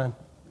son.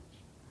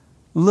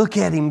 Look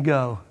at him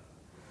go.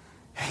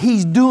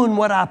 He's doing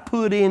what I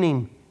put in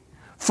him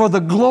for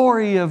the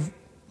glory of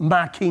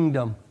my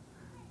kingdom.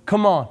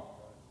 Come on.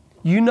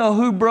 You know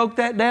who broke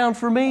that down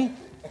for me?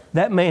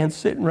 That man's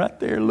sitting right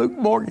there, Luke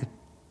Morgan.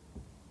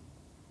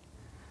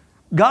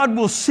 God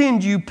will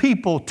send you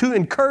people to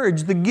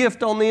encourage the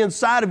gift on the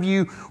inside of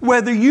you,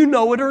 whether you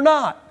know it or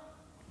not.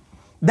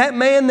 That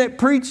man that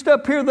preached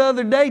up here the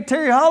other day,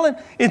 Terry Holland,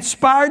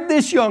 inspired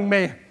this young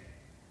man.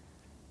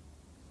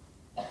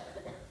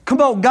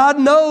 Come on, God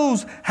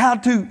knows how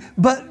to,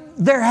 but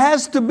there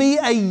has to be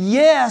a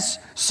yes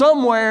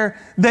somewhere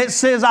that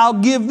says, I'll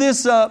give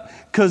this up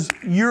because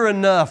you're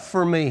enough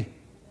for me.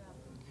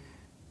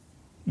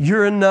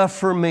 You're enough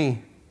for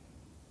me.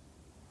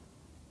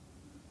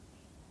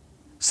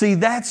 See,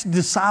 that's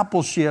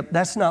discipleship.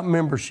 That's not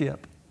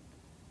membership.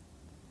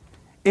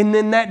 And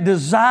then that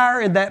desire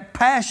and that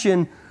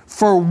passion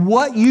for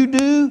what you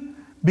do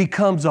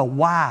becomes a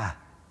why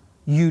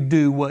you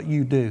do what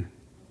you do.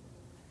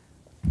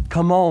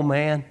 Come on,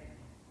 man.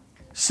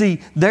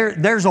 See,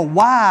 there's a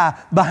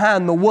why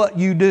behind the what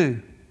you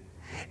do.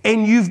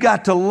 And you've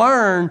got to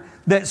learn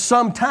that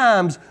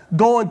sometimes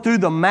going through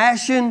the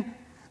mashing,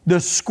 the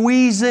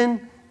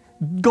squeezing,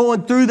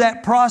 going through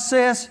that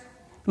process,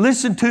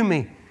 listen to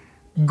me.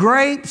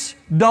 Grapes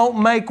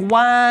don't make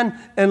wine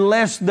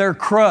unless they're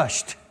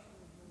crushed.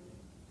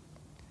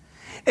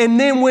 And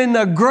then when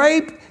the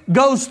grape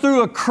goes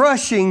through a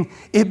crushing,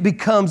 it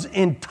becomes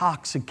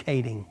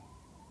intoxicating.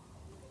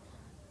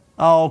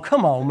 Oh,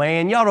 come on,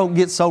 man. Y'all don't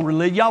get so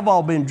religious. Y'all have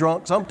all been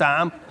drunk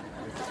sometime.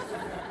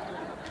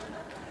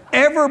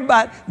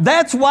 Everybody,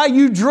 that's why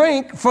you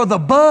drink, for the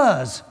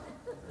buzz.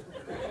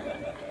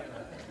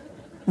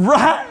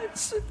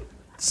 Right?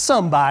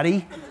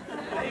 Somebody.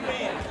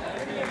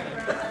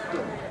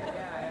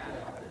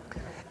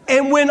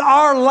 And when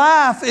our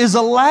life is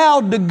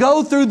allowed to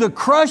go through the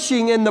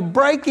crushing and the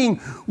breaking,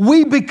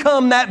 we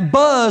become that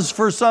buzz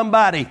for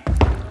somebody.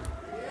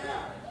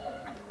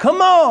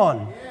 Come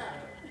on.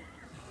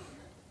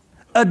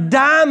 A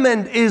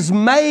diamond is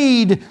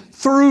made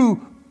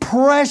through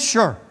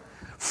pressure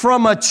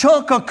from a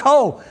chunk of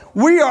coal.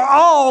 We are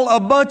all a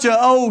bunch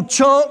of old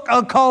chunk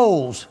of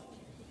coals.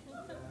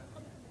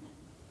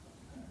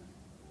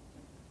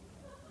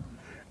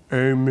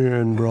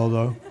 Amen,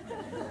 brother.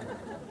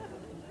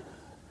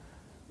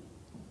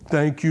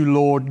 Thank you,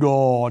 Lord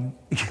God.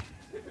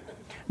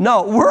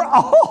 No, we're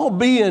all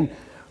being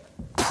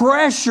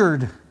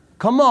pressured.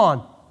 Come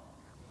on.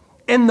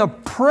 And the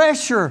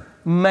pressure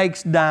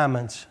makes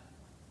diamonds.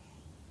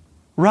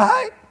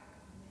 Right?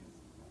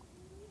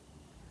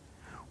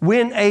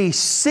 When a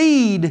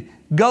seed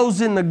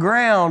goes in the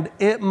ground,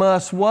 it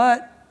must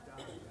what?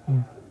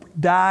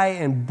 Die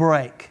and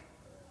break,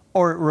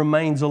 or it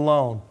remains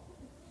alone.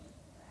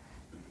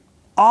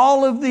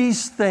 All of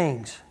these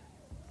things.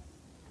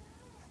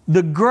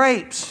 The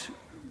grapes,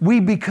 we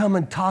become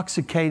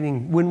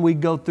intoxicating when we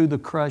go through the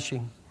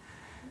crushing.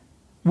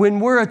 When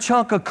we're a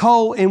chunk of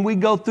coal and we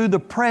go through the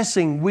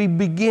pressing, we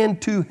begin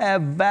to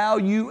have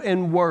value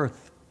and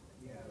worth.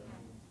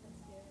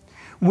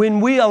 When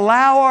we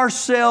allow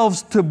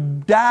ourselves to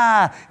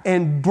die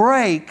and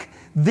break,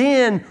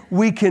 then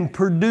we can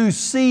produce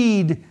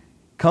seed.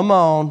 Come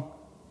on.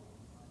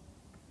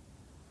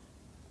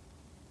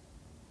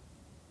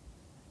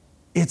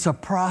 It's a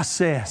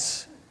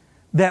process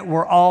that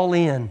we're all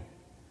in.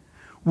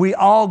 We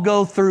all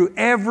go through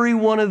every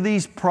one of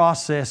these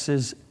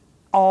processes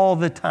all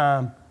the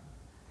time.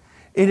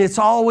 And it's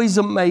always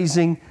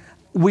amazing.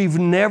 We've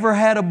never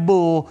had a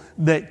bull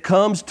that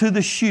comes to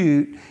the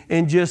chute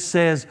and just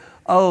says,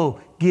 oh,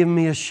 give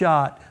me a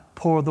shot,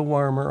 pour the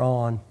wormer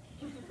on.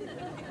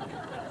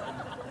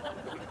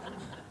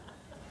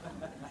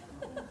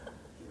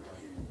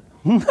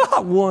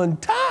 Not one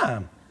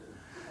time.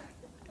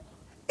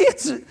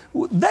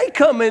 They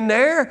come in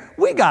there,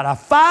 we got to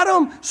fight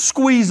them,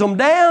 squeeze them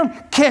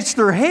down, catch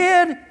their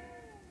head.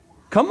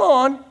 Come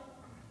on.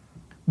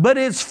 But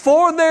it's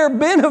for their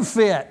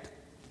benefit.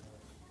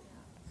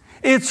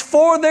 It's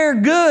for their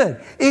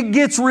good. It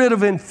gets rid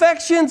of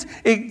infections.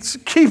 It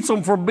keeps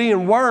them from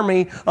being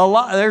wormy.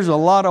 There's a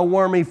lot of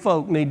wormy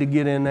folk need to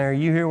get in there.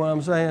 You hear what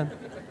I'm saying?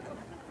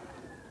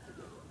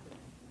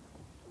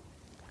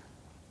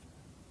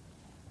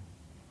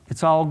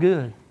 It's all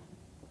good.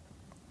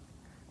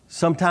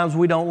 Sometimes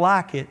we don't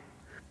like it,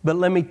 but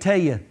let me tell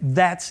you,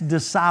 that's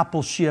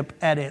discipleship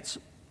at its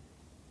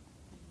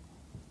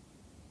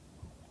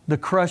the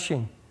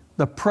crushing,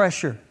 the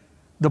pressure,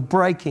 the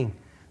breaking.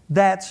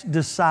 That's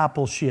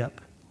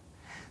discipleship.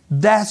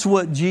 That's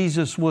what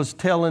Jesus was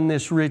telling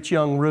this rich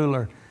young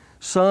ruler.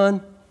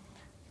 Son,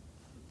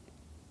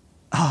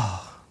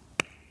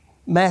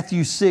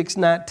 Matthew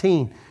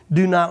 6:19,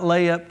 do not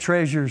lay up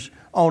treasures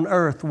on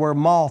earth where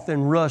moth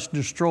and rust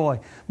destroy,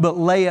 but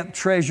lay up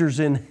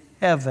treasures in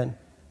heaven.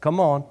 Come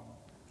on.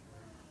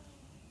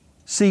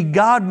 See,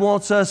 God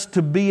wants us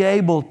to be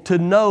able to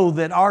know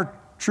that our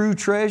true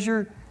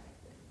treasure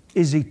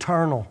is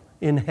eternal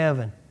in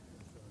heaven.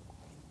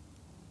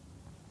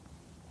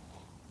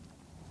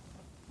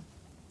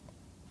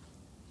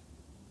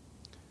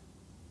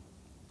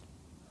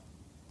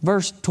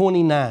 Verse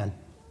 29.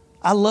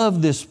 I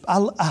love this.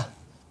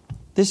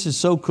 This is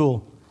so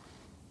cool.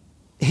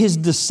 His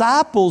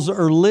disciples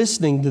are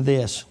listening to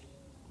this.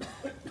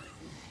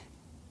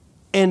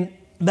 And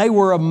they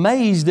were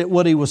amazed at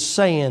what he was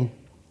saying.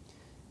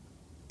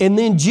 And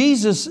then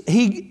Jesus,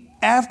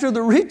 after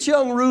the rich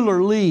young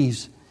ruler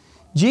leaves,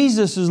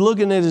 Jesus is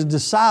looking at his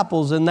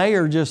disciples and they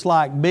are just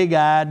like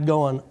big-eyed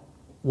going,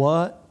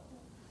 what?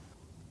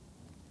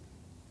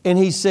 And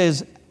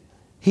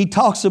he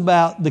talks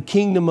about the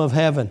kingdom of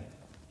heaven.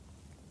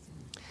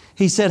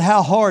 He said,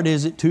 how hard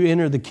is it to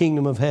enter the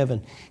kingdom of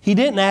heaven? He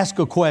didn't ask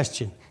a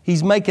question.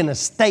 He's making a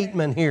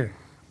statement here.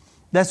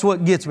 That's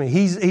what gets me.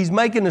 He's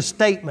making a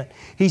statement.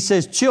 He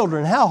says,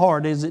 children, how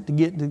hard is it to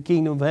get into the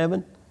kingdom of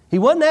heaven? He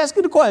wasn't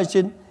asking a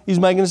question. He's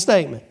making a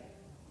statement.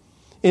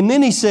 And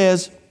then he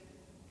says,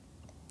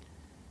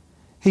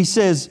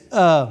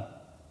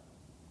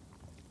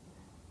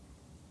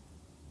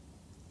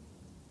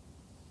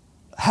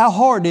 how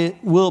hard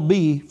it will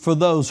be for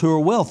those who are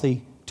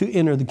wealthy to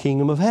enter the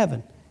kingdom of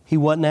heaven. He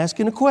wasn't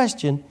asking a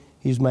question.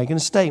 He was making a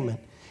statement.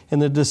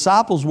 And the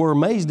disciples were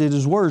amazed at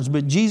his words.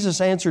 But Jesus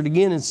answered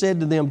again and said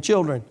to them,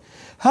 children,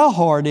 how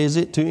hard is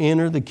it to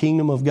enter the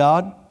kingdom of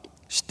God?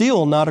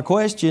 Still not a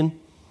question.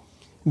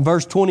 In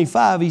verse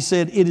 25, he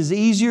said, it is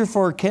easier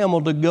for a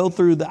camel to go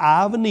through the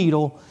eye of a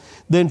needle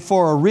than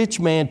for a rich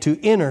man to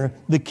enter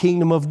the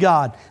kingdom of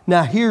God.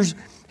 Now here's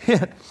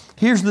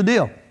the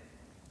deal.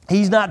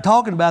 He's not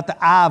talking about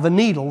the eye of a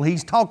needle.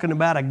 He's talking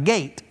about a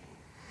gate.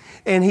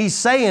 And he's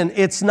saying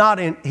he's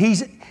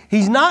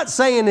not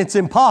saying it's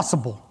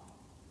impossible.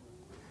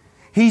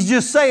 He's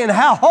just saying,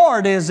 how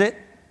hard is it?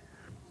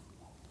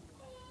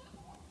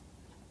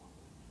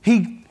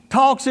 He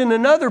talks in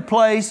another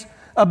place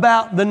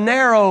about the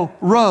narrow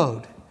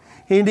road.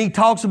 And he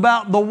talks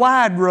about the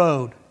wide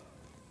road.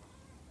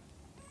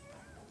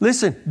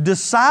 Listen,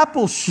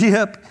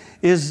 discipleship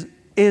is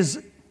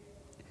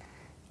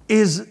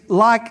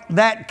like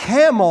that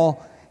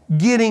camel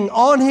getting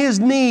on his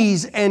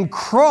knees and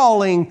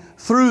crawling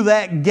through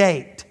that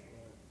gate.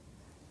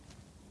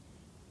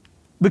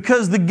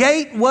 Because the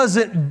gate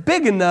wasn't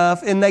big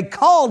enough and they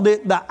called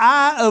it the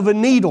eye of a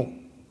needle.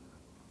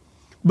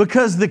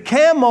 Because the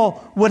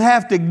camel would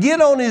have to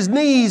get on his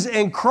knees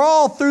and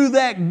crawl through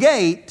that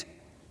gate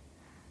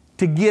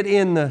to get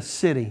in the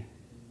city.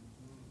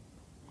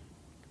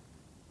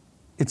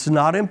 It's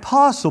not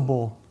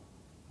impossible.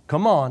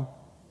 Come on.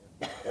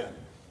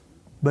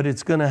 But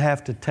it's going to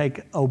have to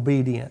take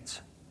obedience.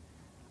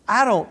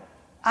 I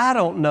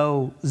don't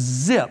know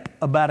zip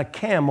about a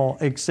camel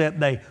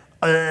except they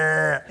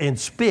and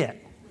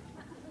spit.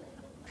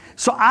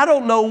 So I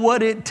don't know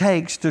what it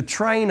takes to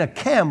train a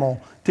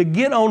camel to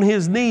get on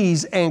his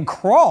knees and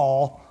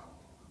crawl,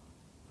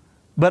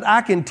 but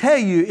I can tell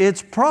you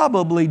it's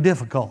probably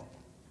difficult.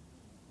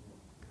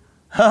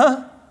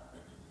 Huh?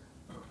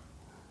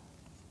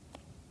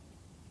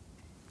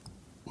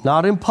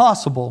 Not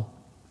impossible,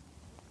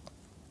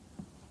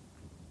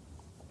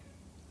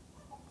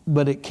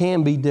 but it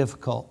can be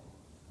difficult.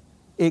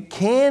 It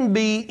can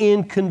be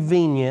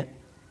inconvenient,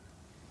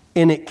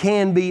 and it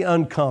can be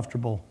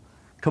uncomfortable.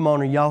 Come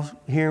on, are y'all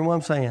hearing what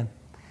I'm saying?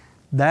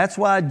 That's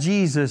why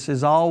Jesus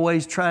is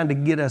always trying to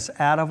get us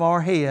out of our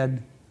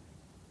head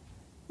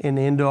and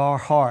into our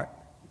heart.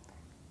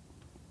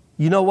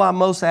 You know why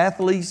most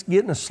athletes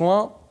get in a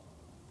slump?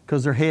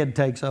 Because their head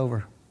takes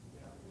over.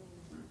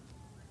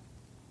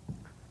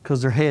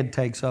 Because their head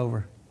takes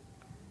over.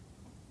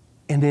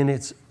 And then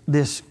it's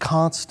this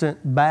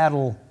constant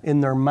battle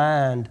in their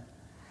mind,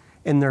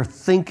 and they're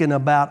thinking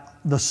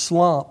about the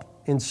slump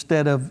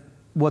instead of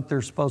what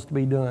they're supposed to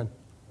be doing.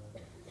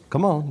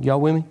 Come on, y'all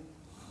with me?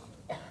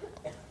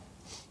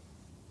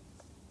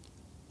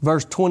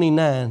 Verse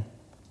 29.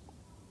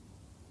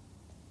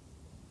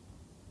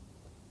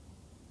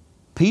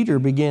 Peter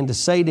began to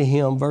say to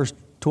him, verse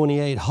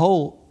 28,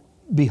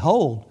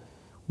 behold,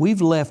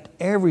 we've left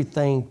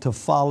everything to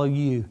follow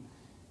you.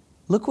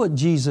 Look what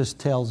Jesus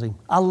tells him.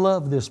 I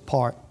love this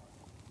part.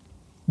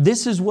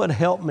 This is what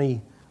helped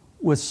me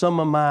with some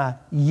of my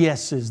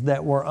yeses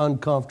that were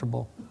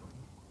uncomfortable.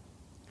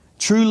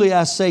 Truly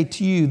I say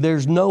to you,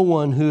 there's no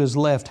one who has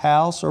left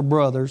house or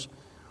brothers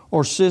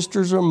or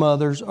sisters or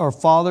mothers or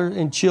father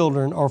and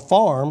children or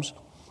farms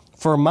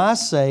for my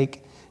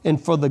sake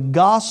and for the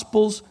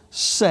gospel's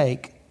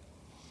sake,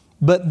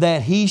 but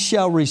that he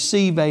shall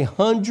receive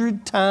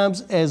 100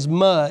 times as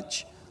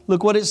much.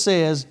 Look what it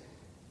says,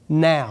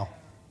 now.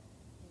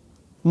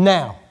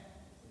 Now,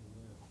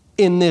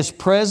 in this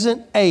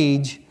present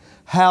age,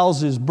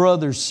 houses,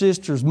 brothers,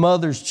 sisters,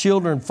 mothers,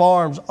 children,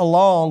 farms,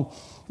 along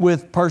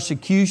with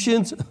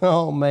persecutions.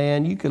 Oh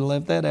man, you could have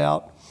left that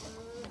out.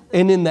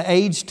 And in the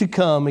age to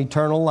come,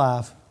 eternal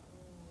life.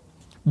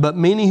 But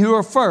many who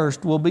are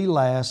first will be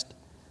last,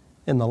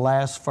 and the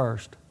last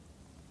first.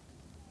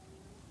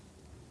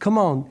 Come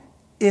on,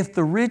 if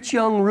the rich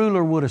young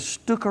ruler would have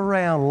stuck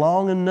around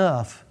long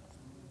enough,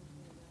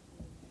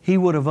 he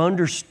would have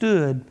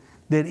understood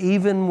that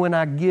even when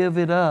I give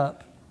it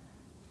up,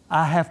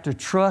 I have to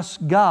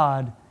trust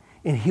God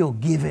and He'll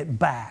give it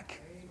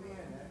back.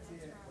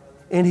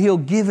 And He'll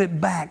give it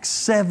back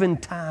 7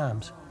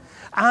 times.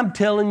 I'm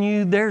telling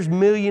you, there's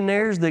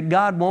millionaires that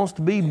God wants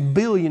to be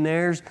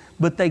billionaires,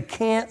 but they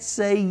can't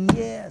say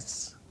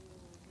yes.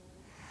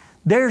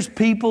 There's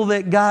people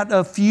that got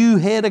a few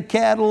head of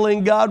cattle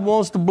and God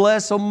wants to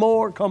bless them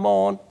more. Come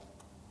on.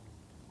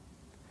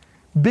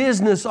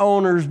 Business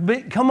owners,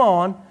 come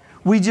on.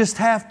 We just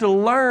have to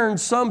learn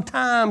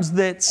sometimes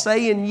that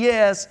saying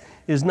yes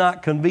is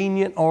not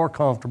convenient or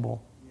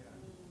comfortable.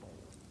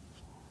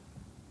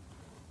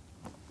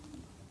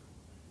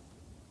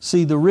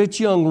 See, the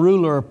rich young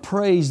ruler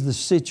appraised the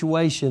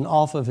situation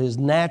off of his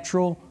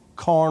natural,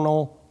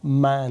 carnal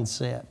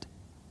mindset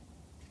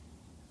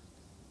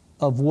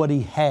of what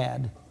he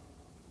had.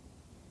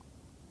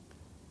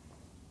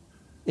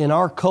 In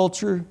our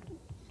culture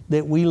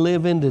that we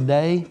live in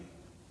today,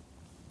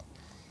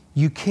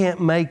 you can't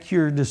make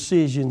your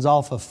decisions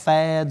off of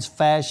fads,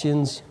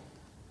 fashions,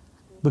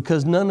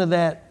 because none of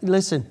that,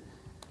 listen,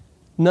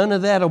 none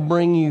of that will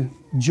bring you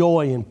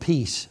joy and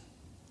peace.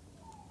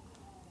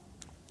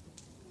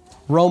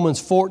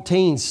 Romans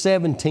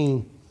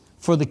 14:17,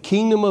 for the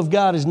kingdom of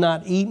God is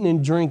not eating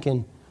and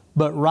drinking,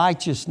 but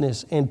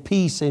righteousness and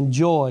peace and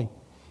joy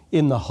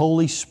in the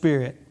Holy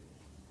Spirit.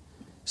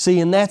 See,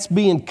 and that's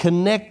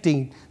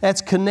connecting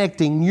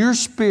your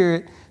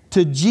spirit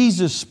to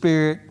Jesus'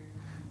 spirit,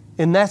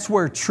 and that's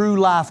where true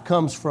life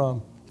comes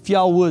from. If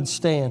y'all would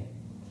stand.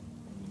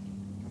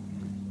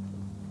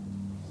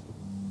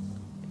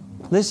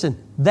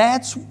 Listen,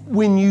 that's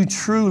when you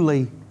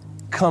truly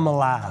come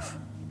alive.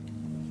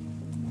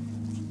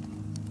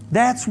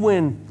 That's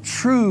when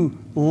true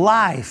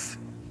life,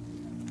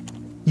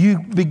 you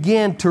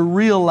begin to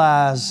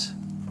realize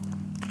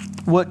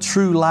what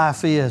true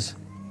life is.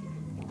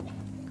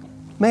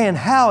 Man,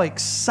 how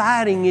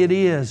exciting it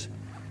is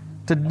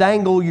to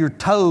dangle your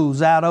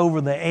toes out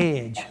over the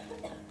edge.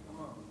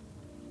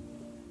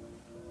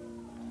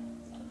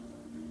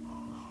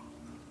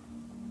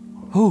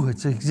 Ooh,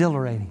 it's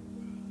exhilarating.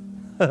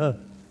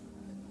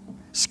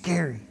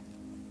 Scary.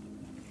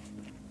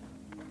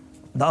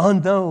 The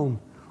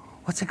unknown.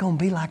 What's it going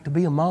to be like to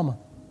be a mama?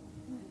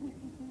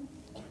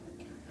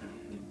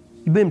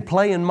 You've been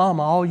playing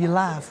mama all your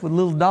life with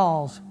little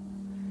dolls,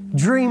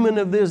 dreaming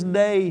of this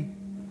day,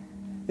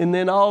 and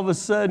then all of a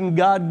sudden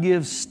God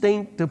gives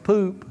stink to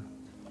poop.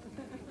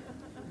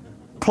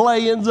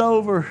 Playing's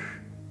over.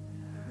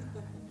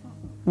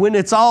 When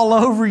it's all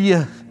over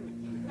you,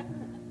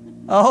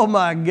 oh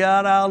my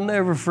God, I'll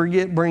never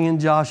forget bringing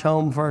Josh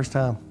home the first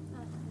time.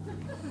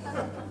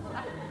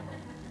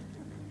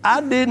 I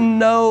didn't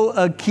know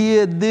a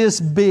kid this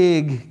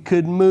big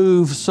could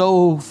move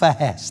so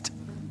fast.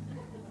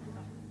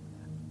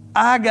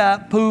 I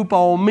got poop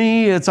on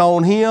me, it's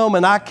on him,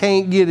 and I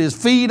can't get his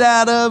feet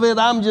out of it.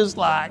 I'm just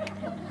like,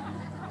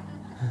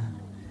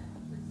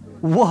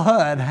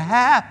 what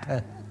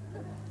happened?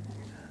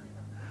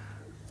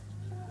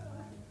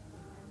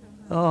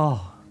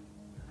 Oh,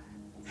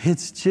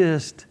 it's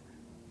just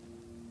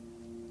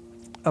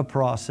a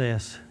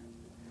process.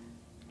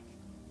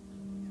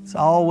 It's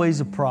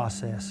always a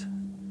process.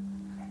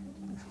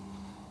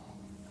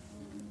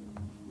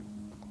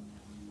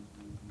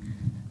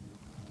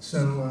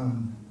 So,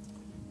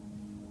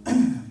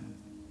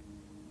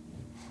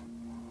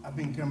 I've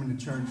been coming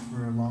to church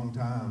for a long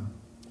time,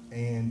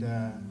 and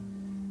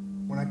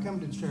when I come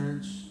to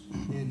church,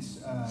 it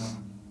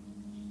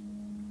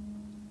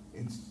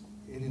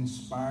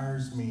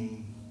inspires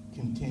me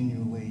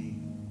continually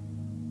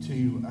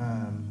to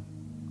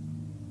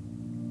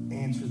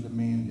answer the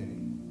mandate.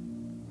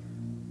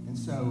 And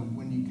so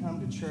when you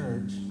come to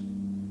church,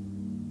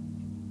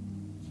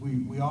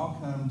 we all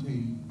come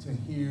to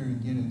hear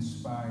and get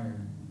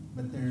inspired,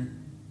 but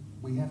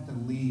we have to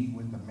leave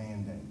with a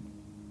mandate.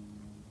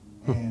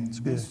 And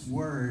this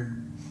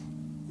word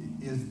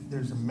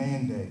there's a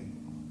mandate,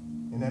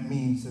 and that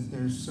means that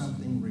there's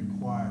something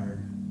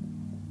required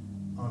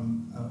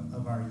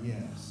of our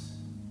yes.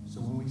 So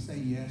when we say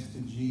yes to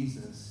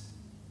Jesus,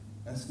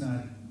 that's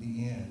not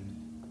the end.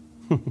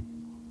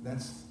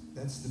 That's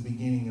the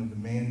beginning of the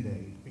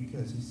mandate,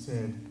 because he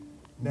said,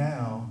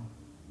 now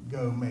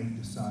go make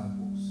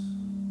disciples.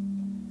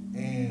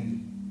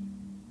 And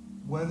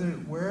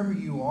wherever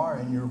you are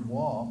in your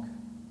walk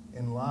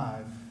in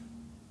life,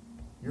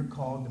 you're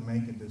called to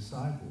make a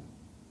disciple.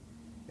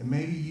 And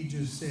maybe you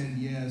just said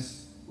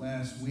yes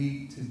last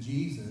week to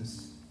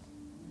Jesus,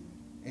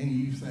 and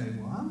you say,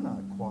 well, I'm not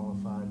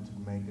qualified to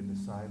make a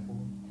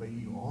disciple, but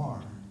you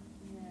are.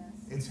 Yes.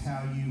 It's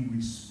how you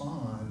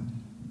respond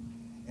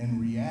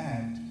and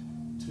react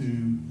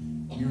to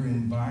your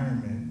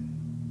environment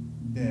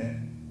that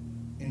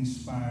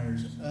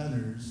inspires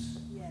others,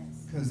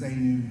 because they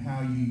knew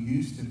how you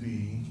used to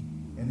be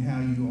and how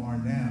you are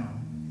now.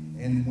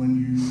 And when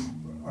you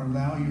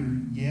allow your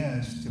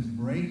yes to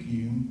break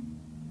you,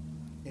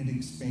 it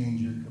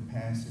expands your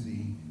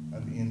capacity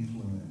of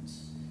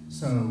influence.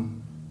 So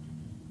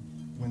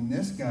when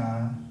this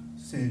guy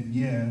said,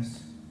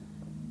 yes,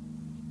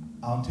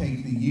 I'll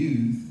take the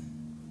youth,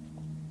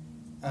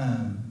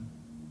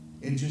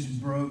 it just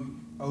broke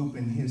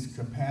open his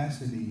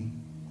capacity,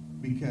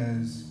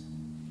 because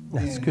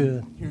that's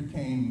good. Here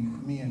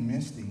came me and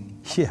Misty.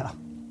 Yeah.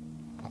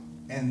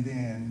 And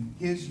then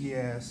his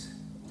yes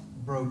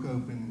broke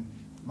open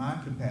my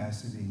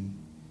capacity,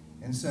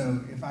 And so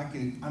if I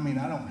could, I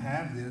don't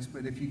have this,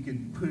 but if you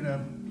could put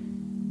up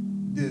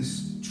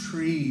this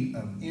tree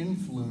of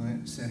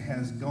influence that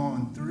has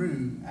gone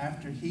through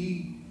after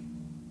he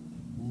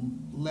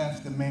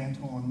left the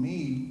mantle on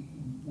me,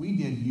 we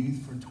did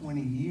youth for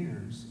 20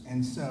 years.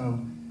 And so,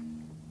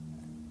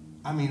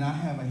 I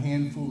have a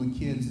handful of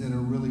kids that are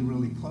really,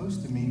 really close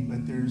to me,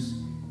 but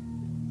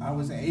I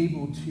was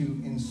able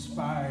to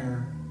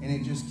inspire, and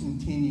it just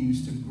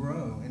continues to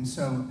grow. And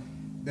so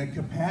the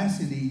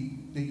capacity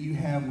that you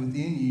have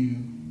within you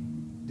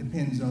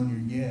depends on your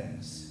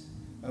yes,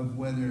 of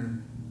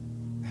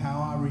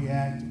how I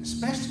react,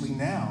 especially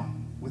now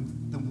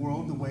with the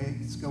world the way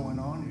it's going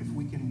on. If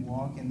we can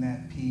walk in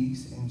that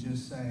peace and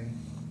just say,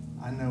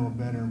 I know a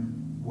better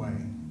way,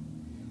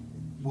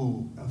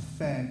 will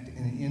affect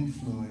and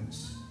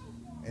influence,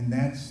 and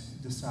that's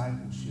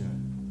discipleship,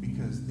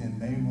 because then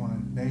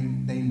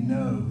they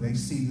know, they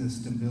see the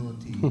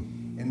stability.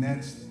 And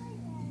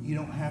you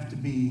don't have to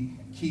be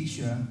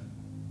Keisha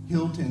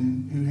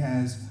Hilton, who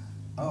has,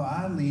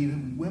 I lead a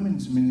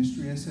women's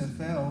ministry,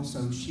 SFL,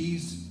 so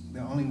she's the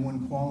only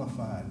one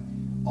qualified.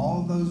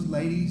 All those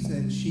ladies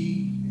that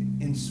she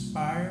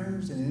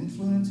inspires and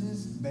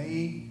influences,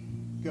 they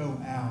go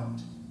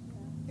out,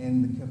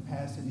 and the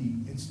capacity,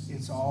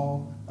 it's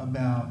all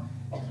about,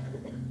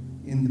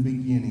 in the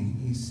beginning,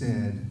 he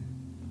said,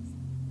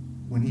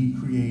 when he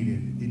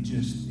created,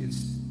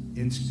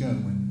 it's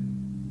going.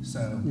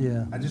 So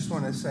yeah. I just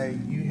want to say,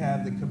 you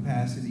have the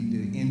capacity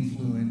to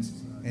influence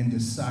and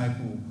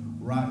disciple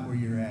right where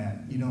you're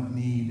at. You don't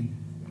need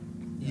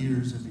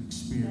years of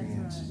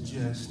experience.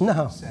 Just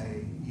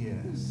say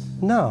yes.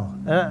 No.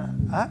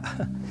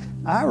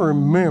 I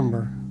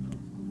remember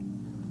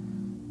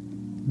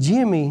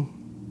Jimmy,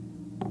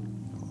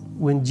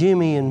 when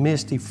Jimmy and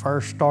Misty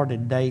first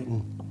started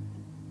dating,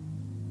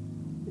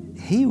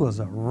 he was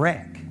a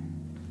wreck.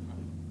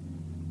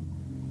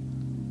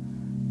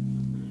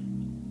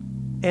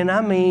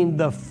 And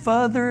the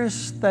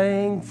furthest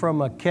thing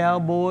from a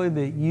cowboy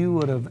that you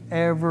would have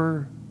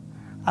ever,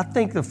 I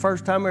think the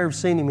first time I ever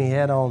seen him, he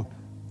had on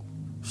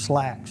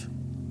slacks.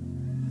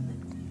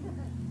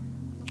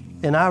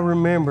 And I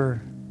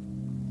remember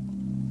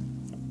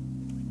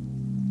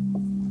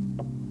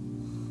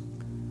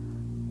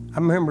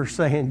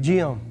saying,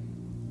 Jim,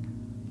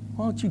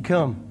 why don't you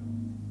come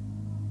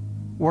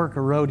work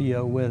a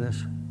rodeo with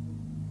us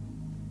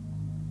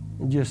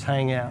and just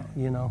hang out,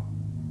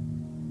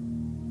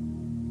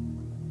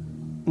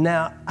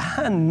 Now,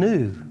 I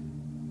knew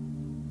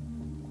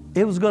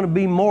it was going to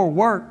be more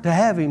work to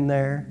have him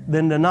there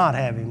than to not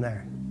have him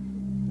there.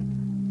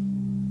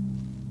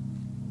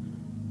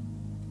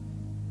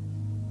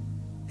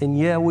 And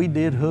yeah, we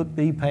did hook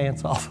the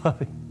pants off of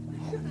him.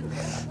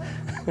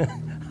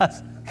 I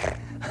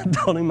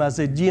told him, I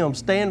said, Jim,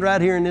 stand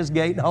right here in this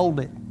gate and hold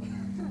it.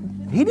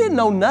 He didn't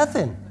know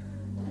nothing.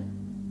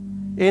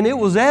 And it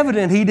was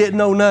evident he didn't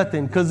know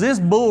nothing, because this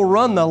bull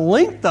run the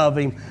length of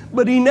him,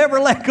 but he never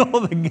let go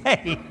of the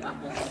gate.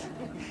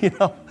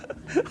 I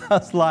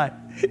was like,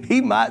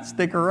 he might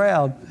stick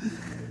around.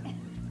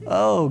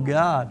 Oh,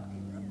 God.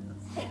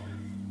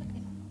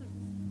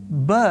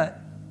 But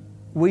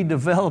we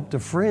developed a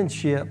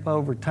friendship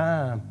over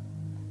time,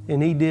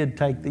 and he did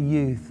take the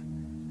youth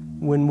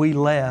when we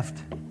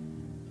left.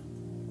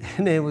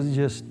 And it was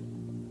just,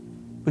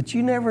 but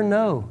you never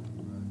know.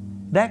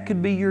 That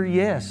could be your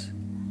yes.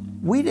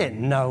 We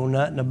didn't know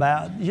nothing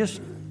about,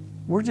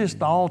 we're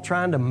just all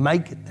trying to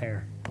make it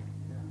there.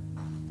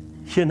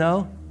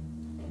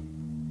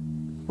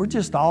 We're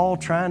just all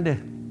trying to,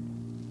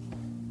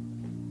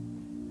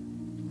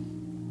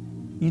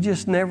 you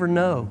just never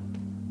know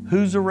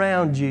who's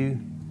around you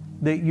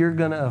that you're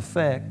going to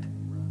affect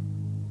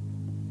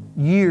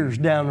years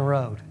down the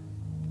road.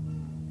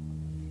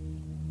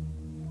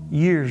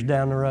 Years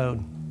down the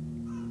road.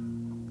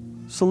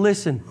 So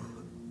listen,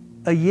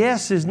 a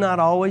yes is not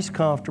always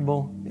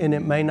comfortable, and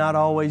it may not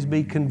always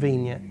be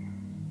convenient.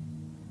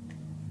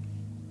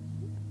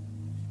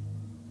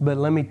 But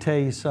let me tell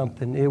you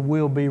something, it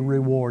will be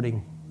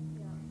rewarding.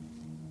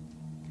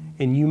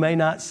 And you may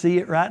not see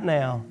it right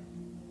now,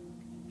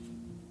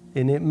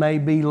 and it may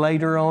be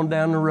later on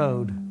down the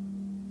road,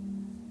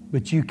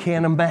 but you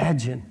can't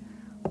imagine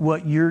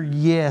what your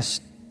yes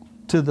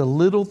to the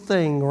little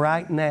thing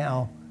right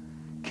now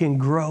can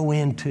grow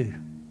into.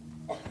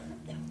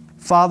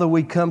 Father,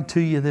 we come to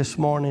you this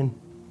morning,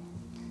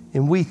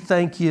 and we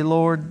thank you,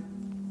 Lord,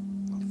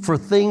 for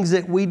things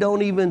that we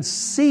don't even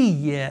see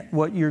yet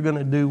what you're going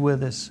to do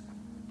with us.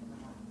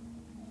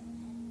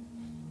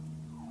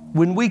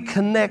 When we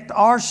connect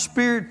our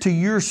spirit to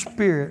your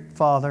spirit,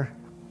 Father,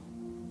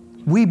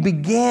 we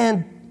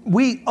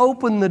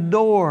open the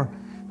door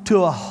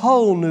to a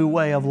whole new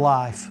way of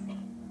life.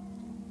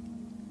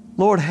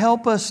 Lord,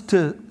 help us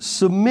to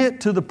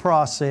submit to the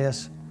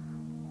process.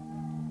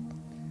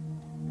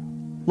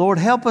 Lord,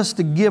 help us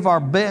to give our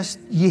best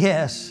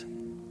yes.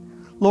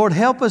 Lord,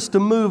 help us to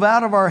move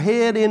out of our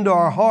head into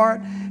our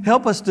heart.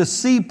 Help us to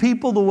see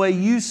people the way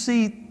you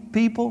see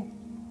people.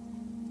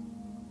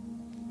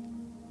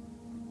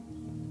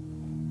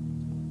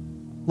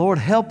 Lord,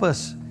 help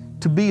us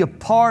to be a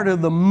part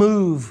of the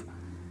move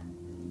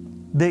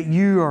that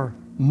you are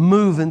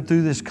moving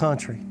through this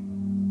country.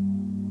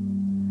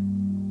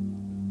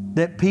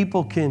 That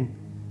people can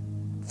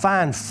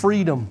find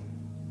freedom,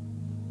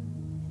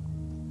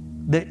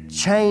 that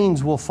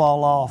chains will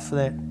fall off,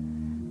 that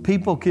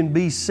people can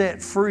be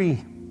set free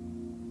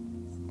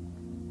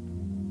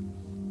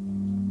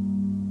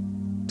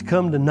to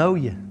come to know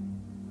you,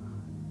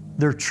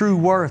 their true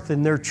worth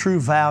and their true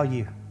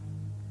value.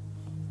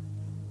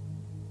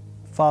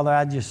 Father,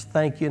 I just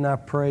thank you and I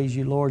praise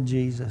you, Lord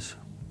Jesus.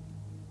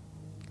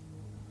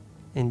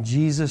 In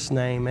Jesus'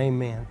 name,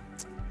 amen.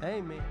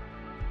 Amen.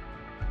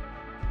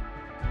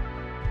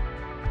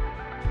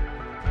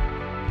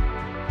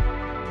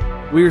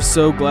 We are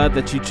so glad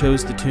that you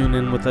chose to tune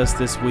in with us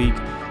this week.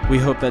 We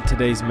hope that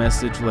today's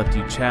message left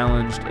you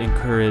challenged,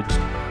 encouraged,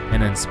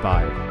 and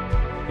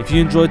inspired. If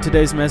you enjoyed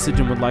today's message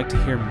and would like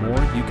to hear more,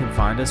 you can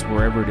find us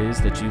wherever it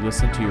is that you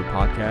listen to your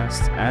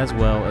podcasts, as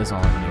well as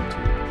on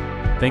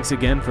YouTube. Thanks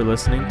again for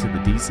listening to the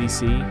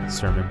DCC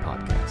Sermon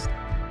Podcast.